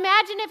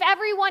 Imagine if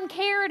everyone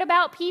cared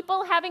about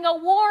people having a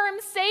warm,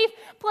 safe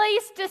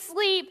place to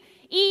sleep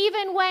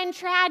even when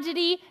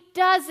tragedy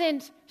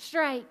doesn't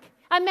strike.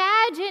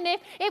 Imagine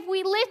if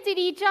we lifted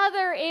each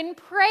other in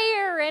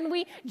prayer and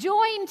we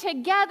joined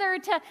together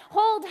to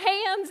hold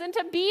hands and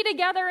to be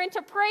together and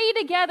to pray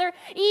together,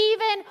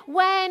 even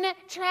when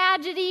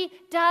tragedy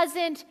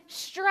doesn't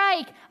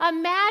strike.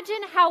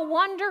 Imagine how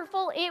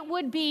wonderful it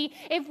would be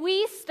if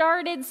we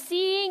started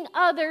seeing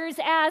others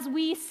as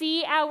we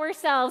see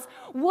ourselves.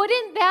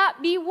 Wouldn't that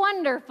be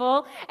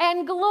wonderful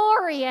and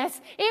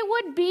glorious? It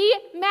would be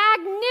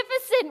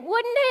magnificent,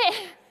 wouldn't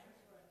it?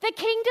 The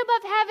kingdom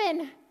of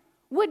heaven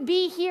would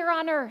be here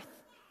on earth.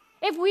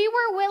 If we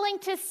were willing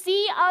to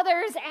see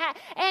others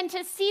and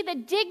to see the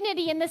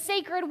dignity and the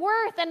sacred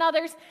worth in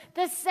others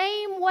the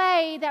same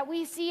way that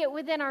we see it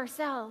within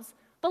ourselves.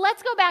 But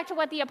let's go back to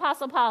what the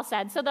Apostle Paul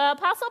said. So the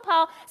Apostle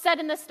Paul said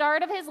in the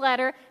start of his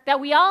letter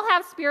that we all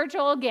have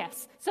spiritual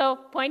gifts. So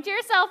point to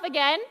yourself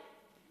again.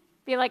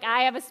 Be like,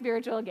 I have a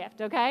spiritual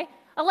gift, okay?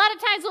 A lot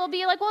of times we'll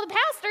be like, well, the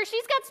pastor,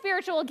 she's got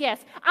spiritual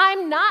gifts.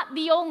 I'm not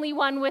the only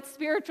one with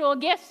spiritual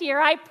gifts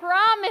here. I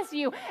promise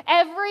you,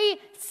 every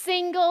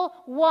single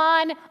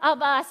one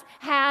of us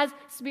has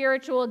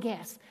spiritual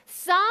gifts.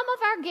 Some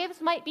of our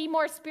gifts might be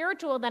more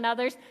spiritual than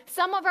others.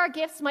 Some of our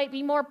gifts might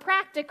be more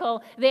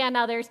practical than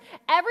others.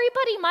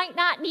 Everybody might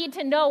not need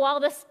to know all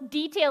the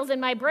details in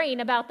my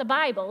brain about the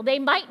Bible. They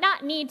might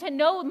not need to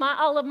know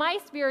all of my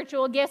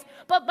spiritual gifts,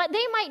 but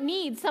they might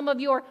need some of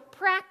your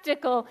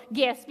practical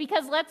gifts,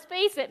 because let's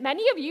face it,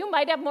 many of you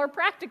might have more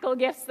practical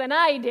gifts than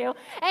I do.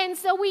 And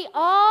so we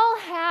all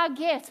have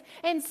gifts,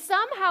 and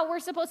somehow we're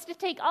supposed to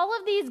take all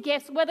of these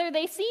gifts, whether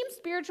they seem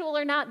spiritual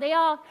or not, they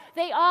all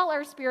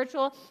are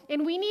spiritual,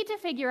 and we need to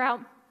figure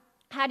out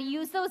how to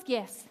use those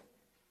gifts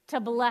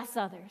to bless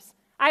others.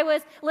 I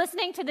was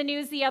listening to the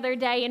news the other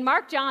day, and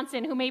Mark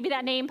Johnson, who maybe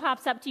that name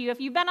pops up to you,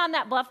 if you've been on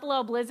that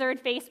Buffalo Blizzard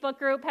Facebook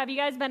group, have you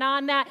guys been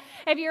on that?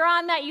 If you're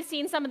on that, you've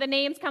seen some of the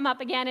names come up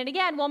again and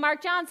again. Well,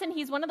 Mark Johnson,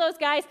 he's one of those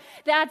guys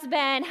that's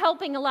been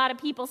helping a lot of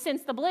people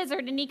since the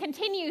blizzard, and he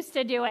continues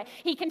to do it.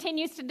 He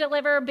continues to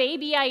deliver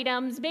baby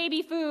items,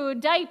 baby food,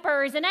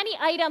 diapers, and any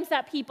items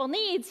that people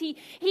need.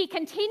 He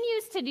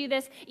continues to do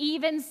this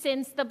even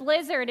since the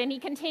blizzard, and he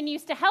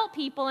continues to help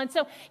people. And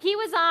so he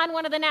was on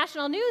one of the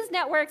national news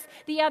networks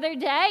the other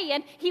day,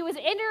 and he was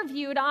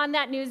interviewed on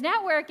that news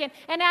network, and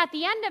at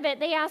the end of it,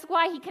 they asked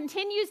why he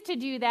continues to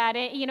do that,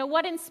 and,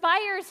 what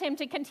inspires him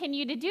to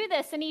continue to do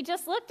this, and he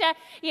just looked at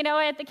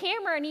the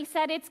camera, and he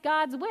said, it's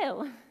God's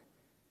will.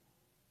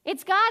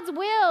 It's God's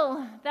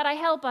will that I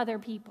help other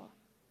people.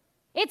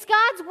 It's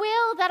God's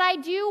will that I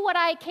do what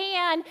I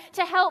can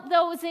to help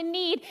those in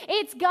need.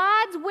 It's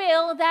God's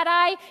will that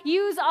I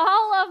use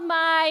all of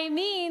my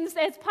means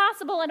as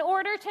possible in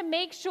order to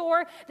make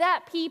sure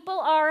that people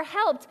are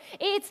helped.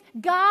 It's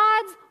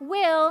God's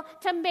will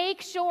to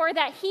make sure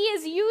that He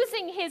is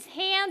using His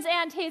hands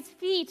and His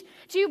feet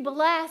to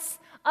bless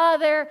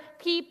other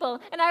people.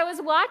 And I was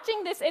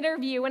watching this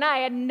interview and I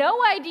had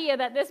no idea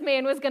that this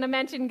man was going to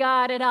mention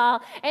God at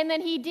all. And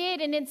then he did,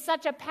 and in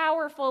such a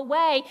powerful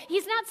way.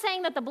 He's not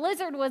saying that the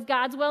blizzard was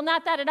God's will,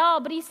 not that at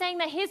all, but he's saying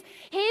that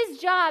his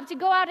job to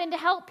go out and to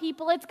help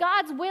people, it's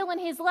God's will in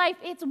his life.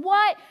 It's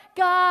what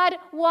God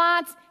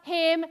wants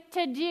him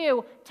to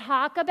do.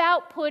 Talk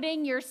about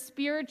putting your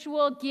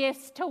spiritual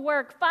gifts to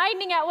work,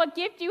 finding out what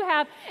gift you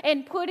have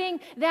and putting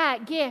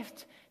that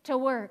gift to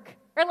work.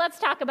 Or let's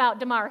talk about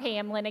Damar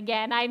Hamlin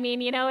again. I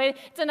mean,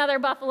 it's another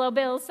Buffalo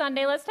Bills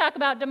Sunday. Let's talk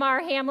about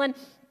Damar Hamlin.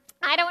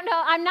 I don't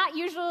know. I'm not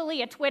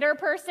usually a Twitter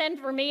person.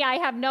 For me, I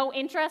have no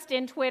interest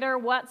in Twitter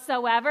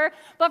whatsoever.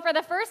 But for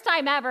the first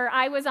time ever,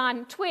 I was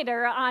on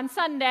Twitter on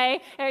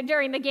Sunday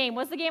during the game.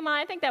 Was the game on?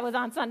 I think that was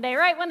on Sunday,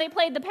 right? When they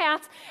played the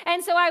Pats.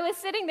 And so I was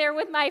sitting there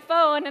with my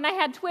phone, and I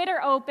had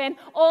Twitter open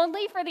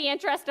only for the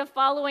interest of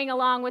following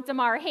along with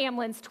Damar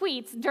Hamlin's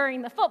tweets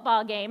during the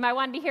football game. I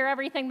wanted to hear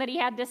everything that he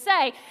had to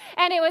say.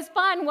 And it was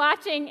fun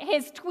watching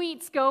his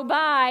tweets go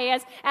by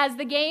as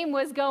the game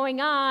was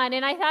going on.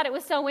 And I thought it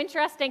was so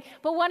interesting.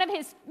 But one of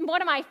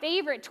my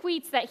favorite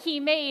tweets that he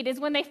made is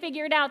when they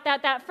figured out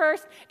that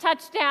first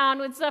touchdown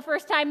was the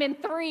first time in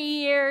 3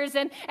 years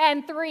and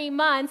 3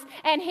 months.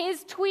 And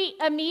his tweet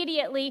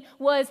immediately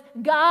was,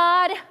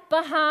 God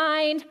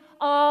behind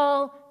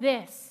all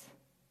this.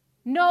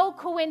 No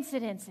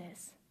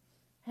coincidences.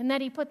 And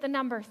then he put the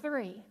number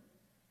 3.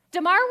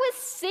 Damar was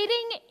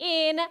sitting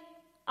in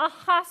a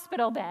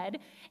hospital bed,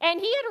 and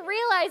he had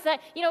realized that,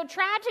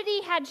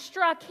 tragedy had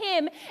struck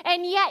him,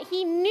 and yet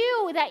he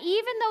knew that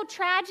even though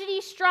tragedy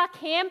struck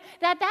him,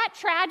 that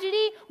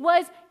tragedy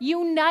was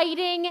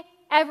uniting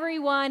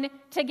everyone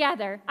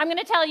together. I'm going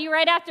to tell you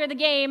right after the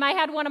game, I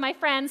had one of my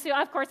friends who,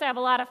 of course, I have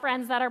a lot of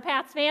friends that are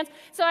Pats fans,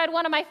 so I had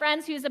one of my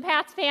friends who's a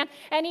Pats fan,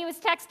 and he was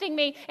texting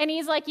me, and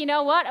he's like, you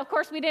know what? Of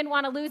course, we didn't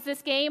want to lose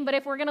this game, but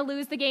if we're going to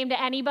lose the game to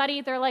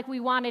anybody, they're like, we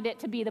wanted it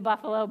to be the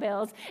Buffalo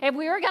Bills. If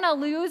we were going to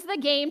lose the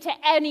game to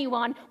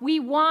anyone, we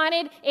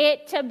wanted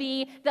it to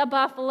be the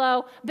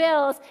Buffalo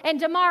Bills. And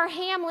Damar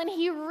Hamlin,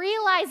 he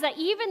realized that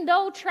even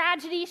though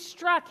tragedy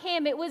struck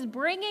him, it was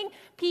bringing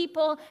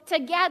people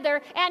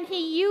together, and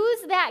he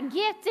used that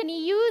gift and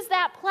he used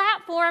that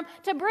platform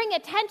to bring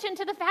attention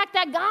to the fact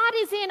that God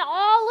is in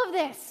all of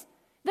this.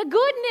 The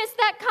goodness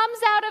that comes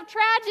out of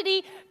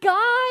tragedy,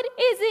 God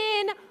is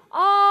in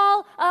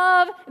all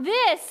of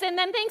this. And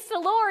then thanks to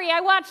Lori,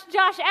 I watched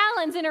Josh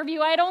Allen's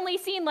interview. I had only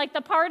seen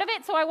the part of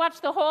it, so I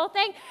watched the whole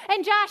thing.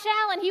 And Josh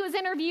Allen, he was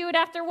interviewed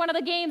after one of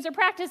the games or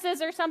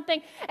practices or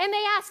something, and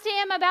they asked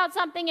him about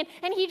something,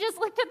 and he just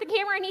looked at the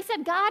camera and he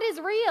said, God is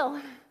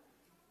real.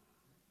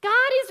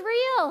 God is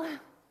real.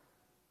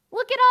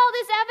 Look at all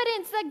this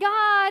evidence that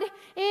God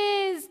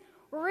is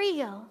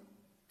real.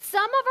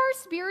 Some of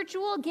our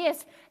spiritual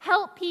gifts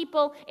help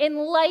people in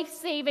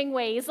life-saving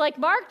ways. Like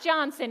Mark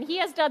Johnson, he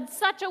has done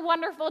such a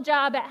wonderful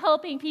job at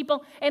helping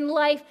people in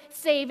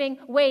life-saving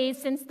ways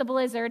since the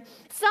blizzard.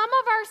 Some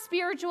of our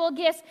spiritual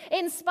gifts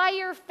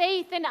inspire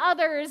faith in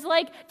others,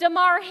 like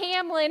Damar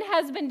Hamlin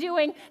has been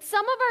doing.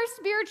 Some of our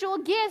spiritual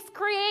gifts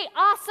create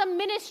awesome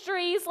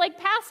ministries, like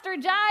Pastor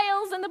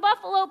Giles and the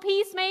Buffalo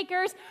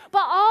Peacemakers.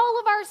 But all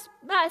of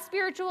our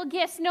spiritual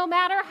gifts, no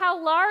matter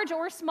how large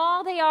or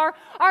small they are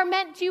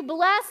meant to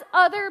bless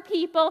other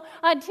people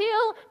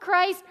until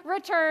Christ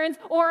returns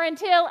or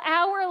until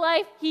our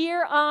life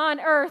here on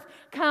earth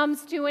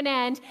comes to an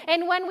end.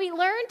 And when we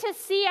learn to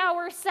see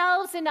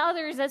ourselves and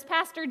others, as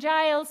Pastor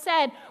Giles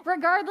said,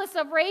 regardless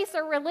of race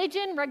or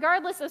religion,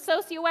 regardless of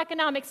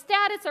socioeconomic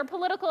status or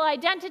political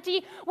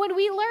identity, when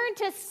we learn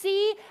to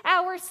see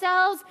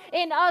ourselves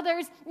in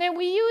others and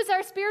we use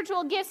our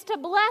spiritual gifts to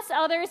bless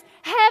others,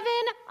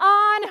 heaven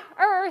on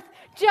earth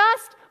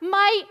just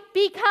might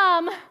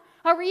become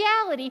a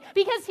reality.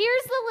 Because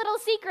here's the little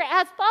secret: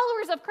 as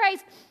followers of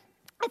Christ,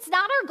 it's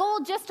not our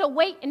goal just to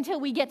wait until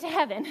we get to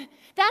heaven.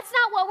 That's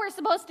not what we're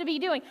supposed to be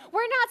doing.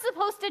 We're not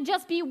supposed to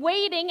just be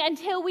waiting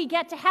until we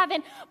get to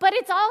heaven, but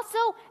it's also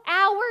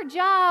our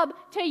job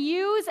to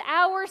use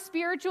our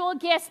spiritual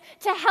gifts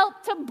to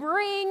help to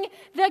bring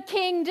the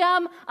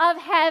kingdom of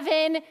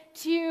heaven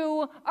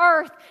to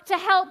earth, to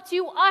help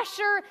to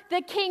usher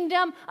the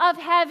kingdom of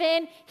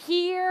heaven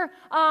here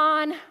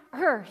on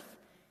earth.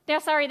 Now,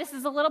 sorry, this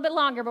is a little bit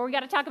longer, but we got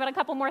to talk about a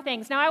couple more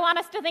things. Now, I want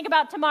us to think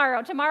about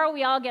tomorrow. Tomorrow,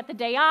 we all get the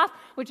day off,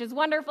 which is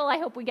wonderful. I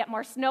hope we get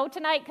more snow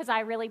tonight because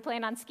I really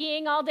plan on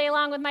skiing all day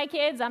long with my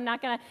kids. I'm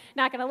not gonna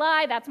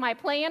lie. That's my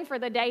plan for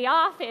the day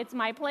off. It's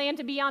my plan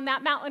to be on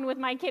that mountain with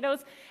my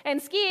kiddos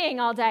and skiing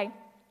all day.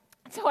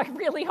 So I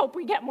really hope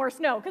we get more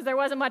snow because there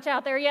wasn't much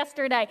out there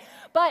yesterday.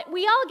 But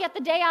we all get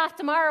the day off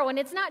tomorrow, and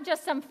it's not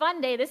just some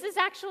fun day. This is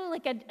actually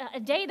like a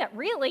day that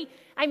really,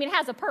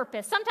 has a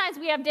purpose. Sometimes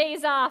we have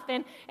days off,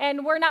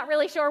 and we're not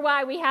really sure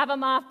why we have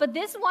them off. But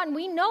this one,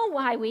 we know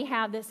why we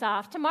have this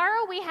off.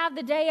 Tomorrow we have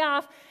the day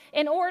off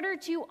in order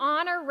to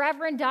honor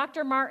Reverend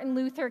Dr. Martin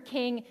Luther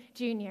King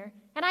Jr.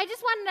 And I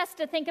just wanted us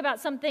to think about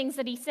some things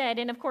that he said,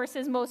 and of course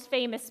his most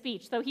famous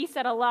speech, though he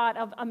said a lot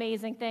of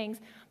amazing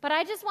things. But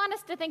I just want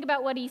us to think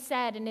about what he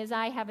said in his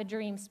I Have a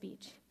Dream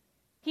speech.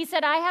 He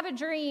said, "I have a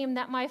dream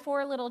that my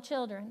 4 little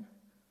children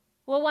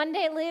will one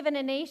day live in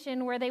a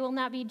nation where they will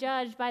not be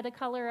judged by the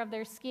color of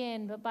their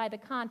skin, but by the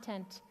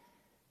content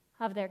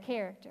of their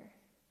character."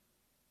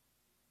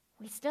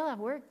 We still have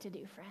work to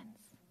do, friends.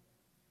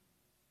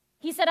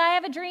 He said, "I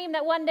have a dream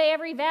that one day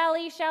every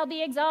valley shall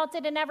be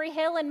exalted, and every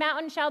hill and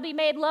mountain shall be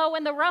made low,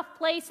 and the rough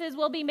places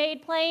will be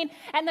made plain,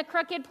 and the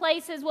crooked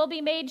places will be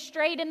made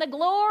straight, and the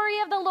glory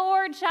of the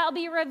Lord shall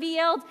be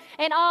revealed,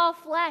 and all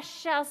flesh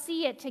shall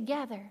see it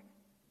together."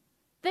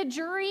 The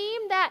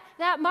dream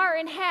that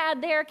Martin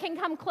had there can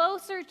come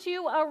closer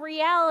to a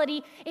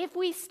reality if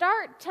we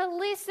start to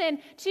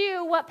listen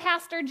to what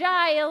Pastor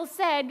Giles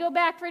said. Go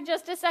back for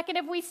just a second.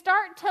 If we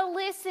start to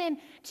listen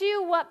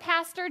to what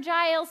Pastor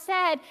Giles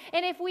said,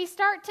 and if we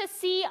start to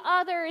see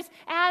others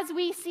as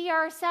we see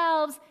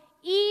ourselves,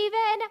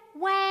 even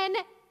when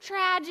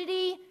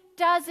tragedy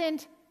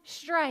doesn't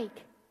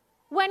strike.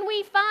 When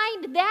we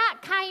find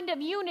that kind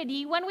of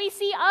unity, when we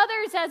see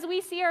others as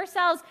we see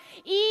ourselves,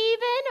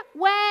 even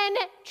when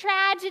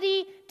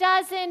tragedy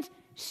doesn't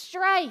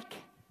strike,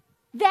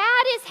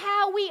 that is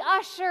how we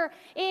usher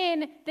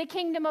in the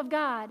kingdom of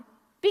God.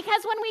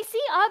 Because when we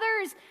see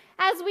others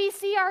as we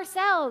see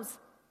ourselves,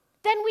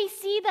 then we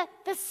see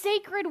the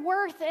sacred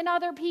worth in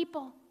other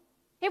people.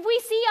 If we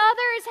see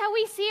others how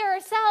we see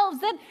ourselves,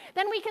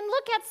 then we can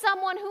look at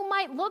someone who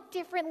might look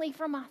differently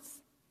from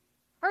us,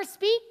 or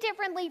speak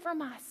differently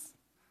from us,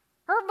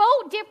 or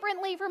vote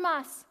differently from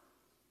us,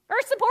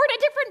 or support a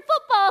different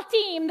football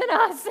team than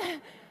us.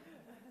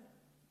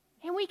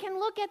 And we can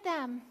look at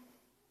them,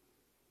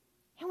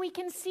 and we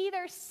can see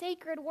their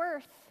sacred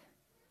worth.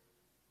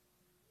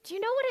 Do you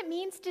know what it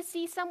means to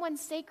see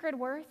someone's sacred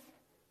worth?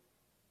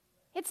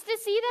 It's to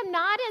see them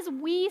not as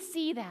we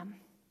see them,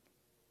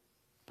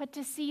 but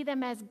to see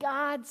them as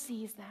God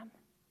sees them.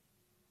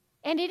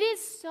 And it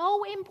is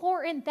so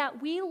important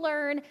that we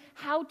learn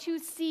how to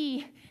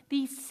see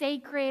the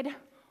sacred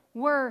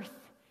worth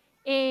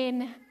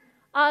in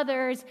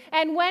others.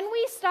 And when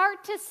we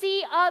start to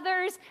see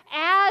others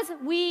as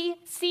we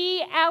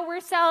see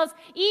ourselves,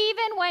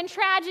 even when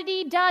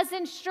tragedy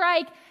doesn't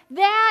strike,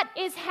 that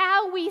is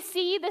how we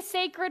see the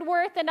sacred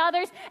worth in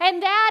others,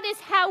 and that is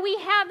how we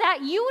have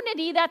that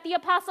unity that the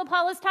Apostle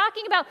Paul is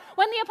talking about.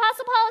 When the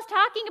Apostle Paul is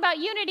talking about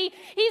unity,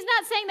 he's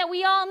not saying that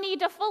we all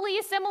need to fully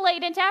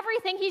assimilate into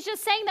everything. He's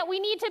just saying that we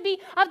need to be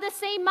of the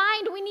same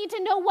mind. We need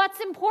to know what's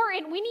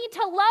important. We need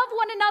to love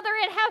one another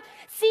and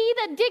see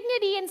the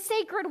dignity and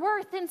sacred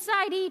worth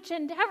inside each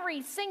and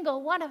every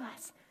single one of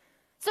us.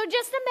 So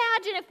just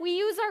imagine if we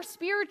use our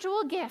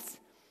spiritual gifts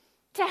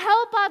to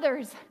help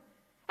others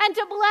and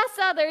to bless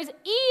others,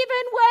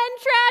 even when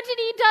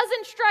tragedy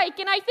doesn't strike.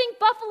 And I think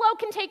Buffalo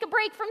can take a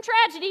break from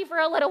tragedy for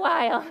a little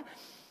while.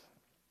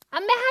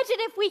 Imagine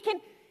if we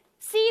can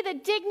see the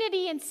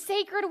dignity and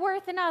sacred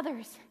worth in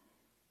others,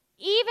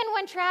 even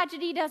when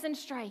tragedy doesn't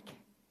strike.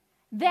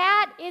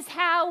 That is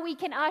how we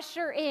can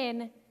usher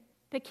in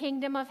the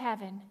kingdom of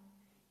heaven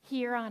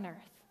here on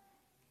earth.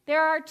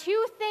 There are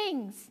 2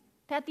 things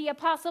that the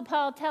Apostle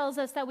Paul tells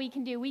us that we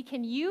can do. We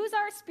can use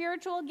our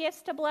spiritual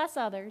gifts to bless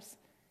others,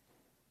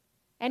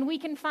 and we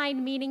can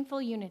find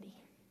meaningful unity.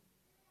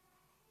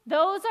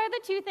 Those are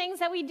the 2 things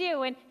that we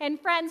do. And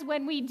friends,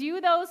 when we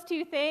do those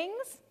 2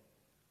 things,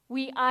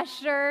 we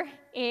usher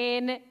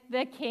in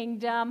the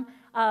kingdom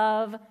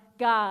of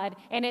God.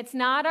 And it's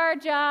not our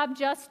job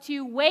just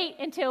to wait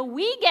until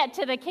we get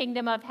to the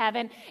kingdom of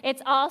heaven.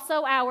 It's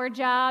also our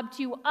job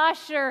to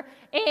usher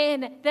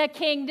in the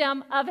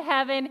kingdom of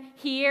heaven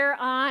here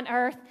on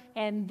earth.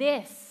 And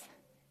this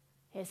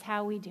is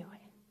how we do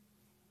it.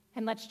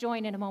 And let's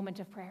join in a moment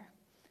of prayer.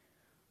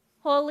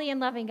 Holy and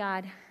loving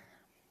God,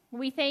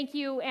 we thank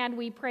you and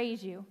we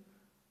praise you.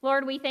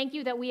 Lord, we thank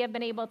you that we have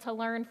been able to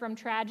learn from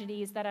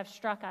tragedies that have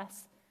struck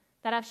us,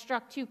 that have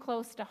struck too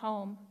close to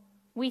home.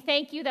 We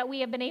thank you that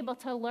we have been able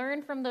to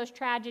learn from those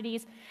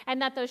tragedies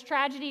and that those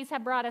tragedies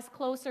have brought us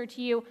closer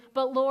to you.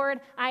 But Lord,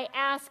 I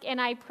ask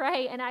and I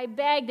pray and I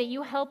beg that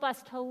you help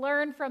us to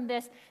learn from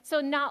this,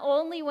 so not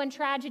only when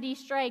tragedy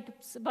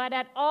strikes, but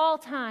at all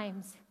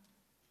times,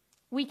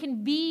 we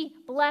can be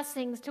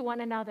blessings to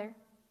one another.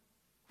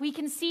 We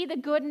can see the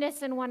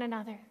goodness in one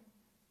another.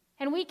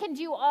 And we can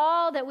do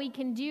all that we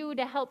can do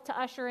to help to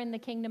usher in the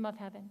kingdom of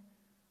heaven.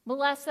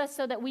 Bless us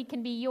so that we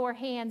can be your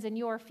hands and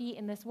your feet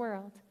in this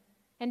world.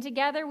 And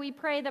together we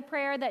pray the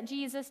prayer that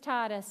Jesus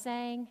taught us,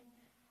 saying,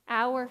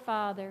 "Our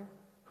Father,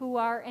 who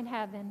art in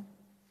heaven,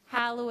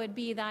 hallowed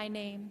be thy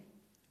name.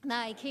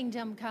 Thy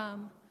kingdom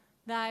come,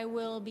 thy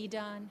will be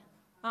done,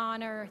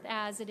 on earth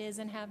as it is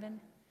in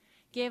heaven.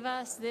 Give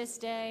us this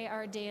day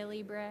our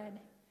daily bread,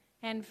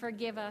 and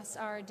forgive us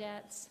our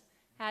debts,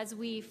 as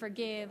we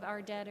forgive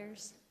our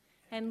debtors.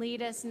 And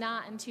lead us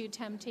not into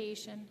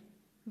temptation,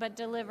 but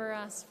deliver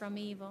us from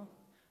evil.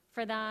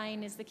 For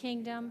thine is the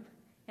kingdom,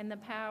 and the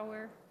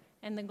power,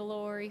 and the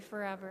glory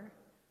forever.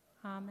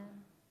 Amen.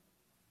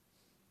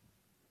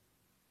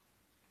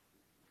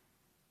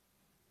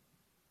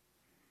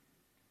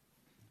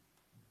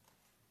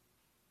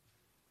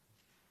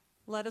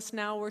 Let us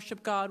now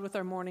worship God with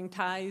our morning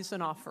tithes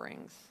and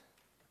offerings.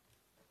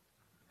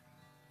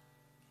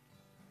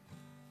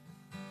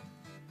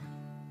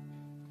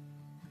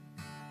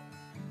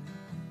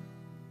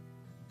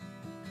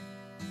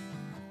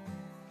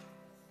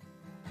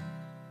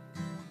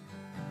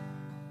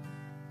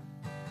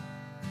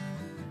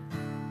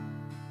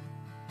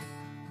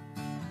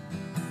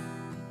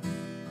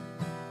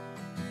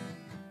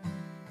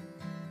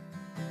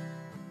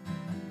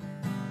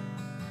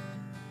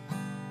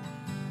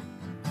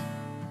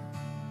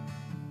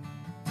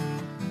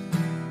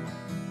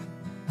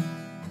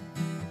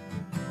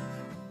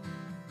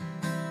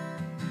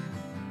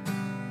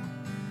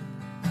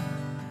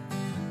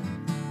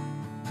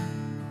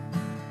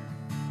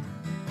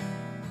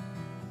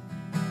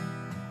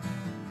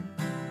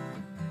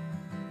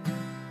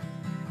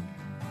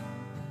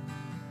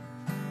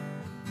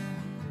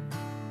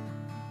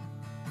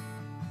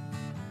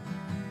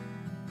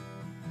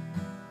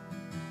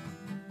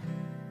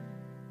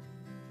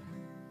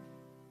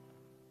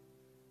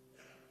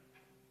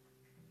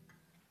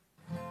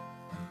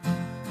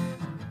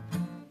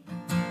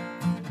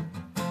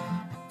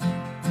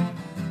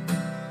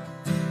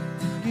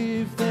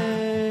 Give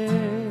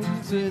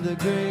thanks with a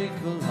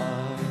grateful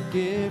heart.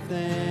 Give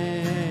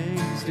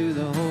thanks to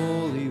the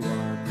Holy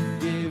One.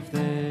 Give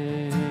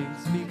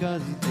thanks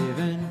because He's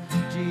given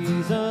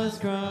Jesus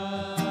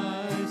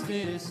Christ,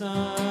 His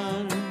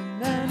Son.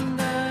 And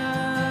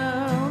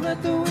now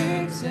let the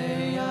weak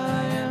say,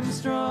 I am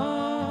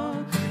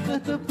strong.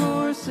 Let the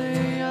poor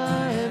say,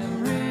 I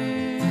am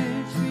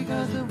rich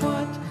because of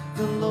what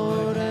the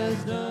Lord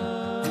has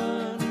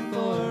done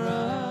for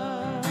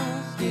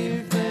us.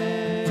 Give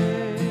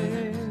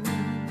thanks,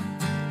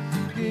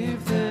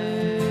 give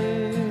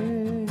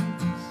thanks,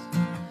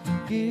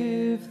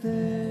 give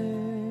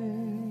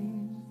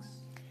thanks.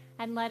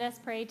 And let us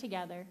pray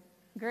together.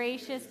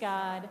 Gracious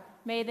God,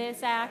 may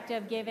this act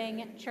of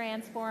giving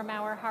transform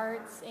our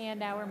hearts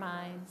and our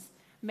minds.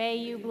 May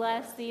you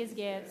bless these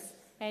gifts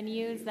and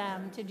use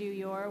them to do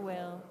your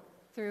will.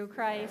 Through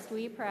Christ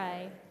we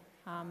pray.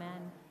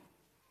 Amen.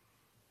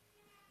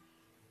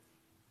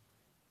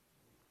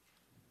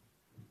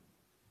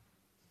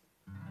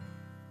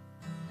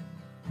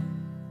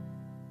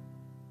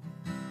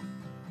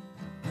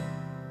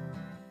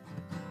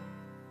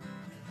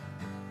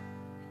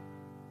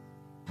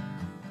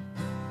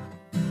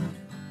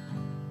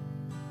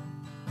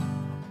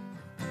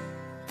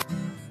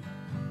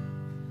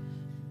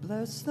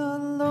 Bless the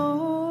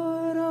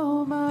Lord,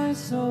 oh my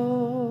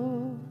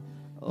soul,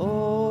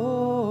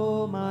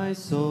 oh my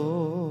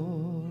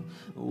soul,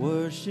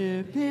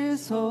 worship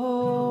His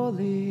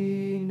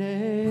holy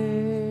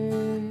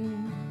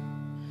name.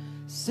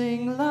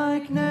 Sing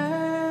like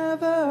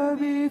never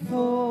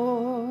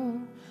before,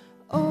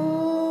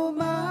 oh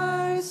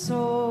my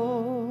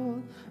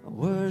soul,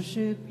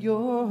 worship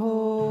your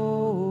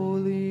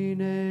holy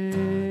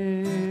name.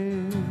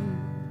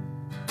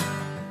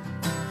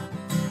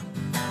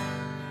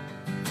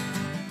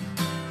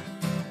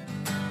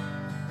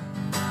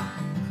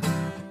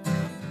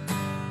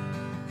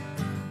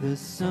 The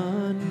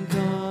sun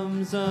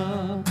comes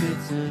up,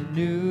 it's a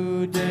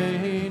new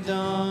day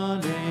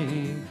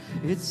dawning.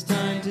 It's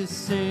time to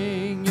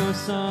sing your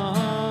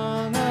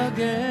song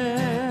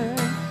again.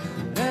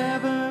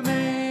 Whatever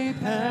may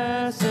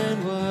pass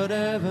and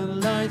whatever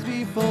lies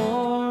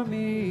before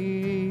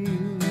me,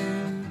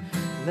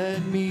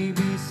 let me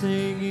be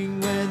singing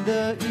when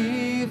the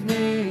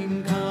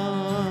evening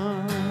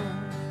comes.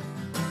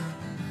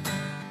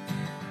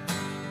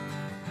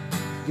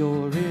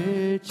 You're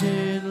rich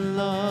in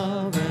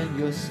love and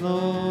you're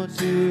slow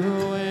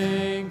to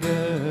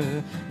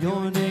anger.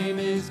 Your name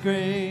is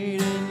great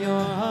and your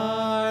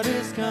heart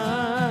is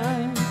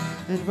kind.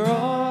 And for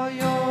all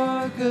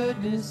your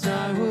goodness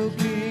I will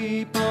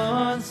keep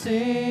on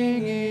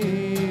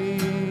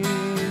singing.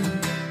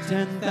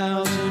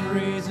 10,000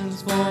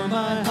 reasons for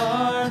my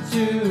heart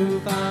to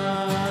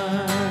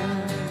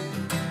find.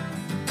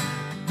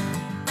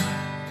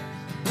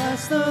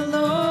 Bless the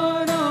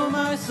Lord, oh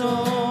my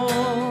soul,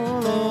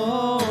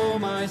 oh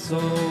my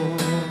soul,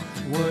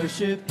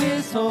 worship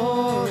His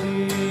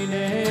holy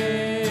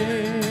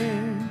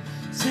name.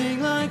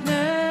 Sing like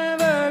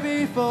never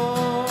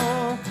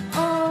before,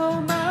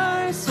 oh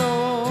my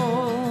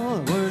soul,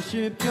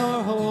 worship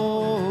your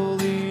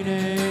holy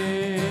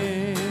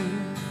name.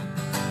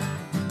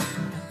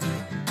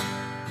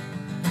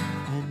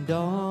 And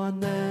on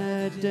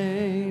that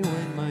day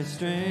when my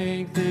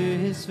strength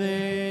is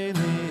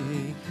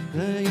failing,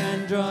 the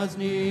end draws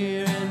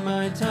near and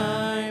my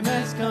time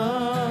has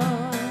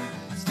come.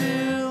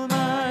 Still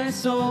my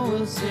soul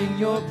will sing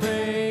your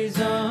praise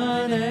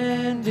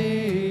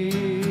unending.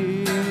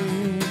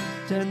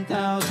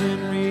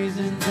 10,000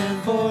 reasons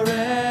and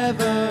forevermore.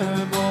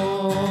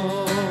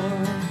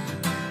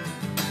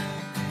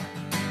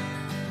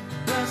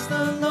 Bless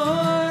the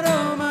Lord,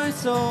 oh my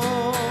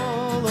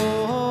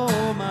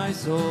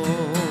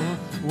soul,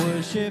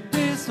 worship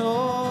His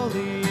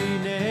holy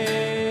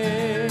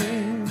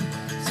name.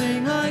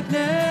 Sing like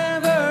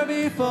never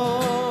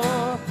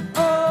before,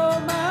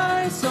 oh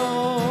my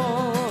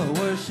soul,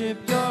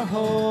 worship your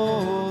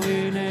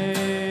holy name.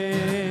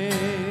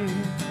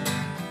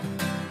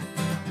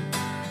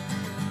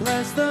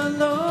 Bless the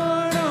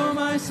Lord, oh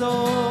my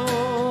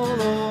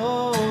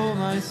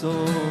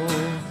soul,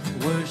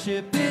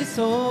 worship His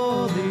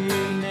holy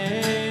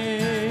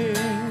name.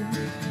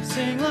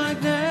 Sing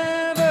like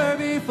never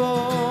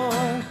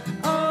before,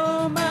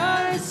 oh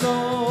my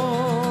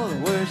soul,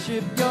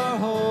 worship your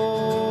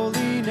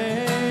holy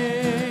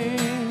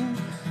name.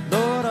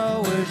 Lord,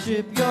 I'll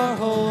worship your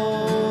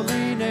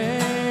holy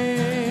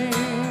name.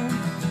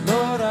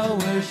 Lord, I'll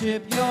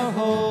worship your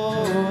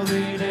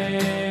holy name.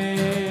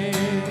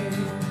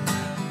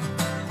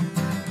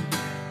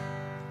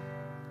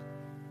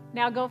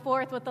 Now go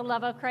forth with the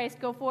love of Christ.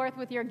 Go forth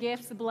with your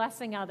gifts,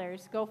 blessing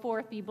others. Go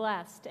forth, be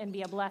blessed, and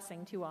be a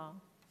blessing to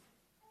all.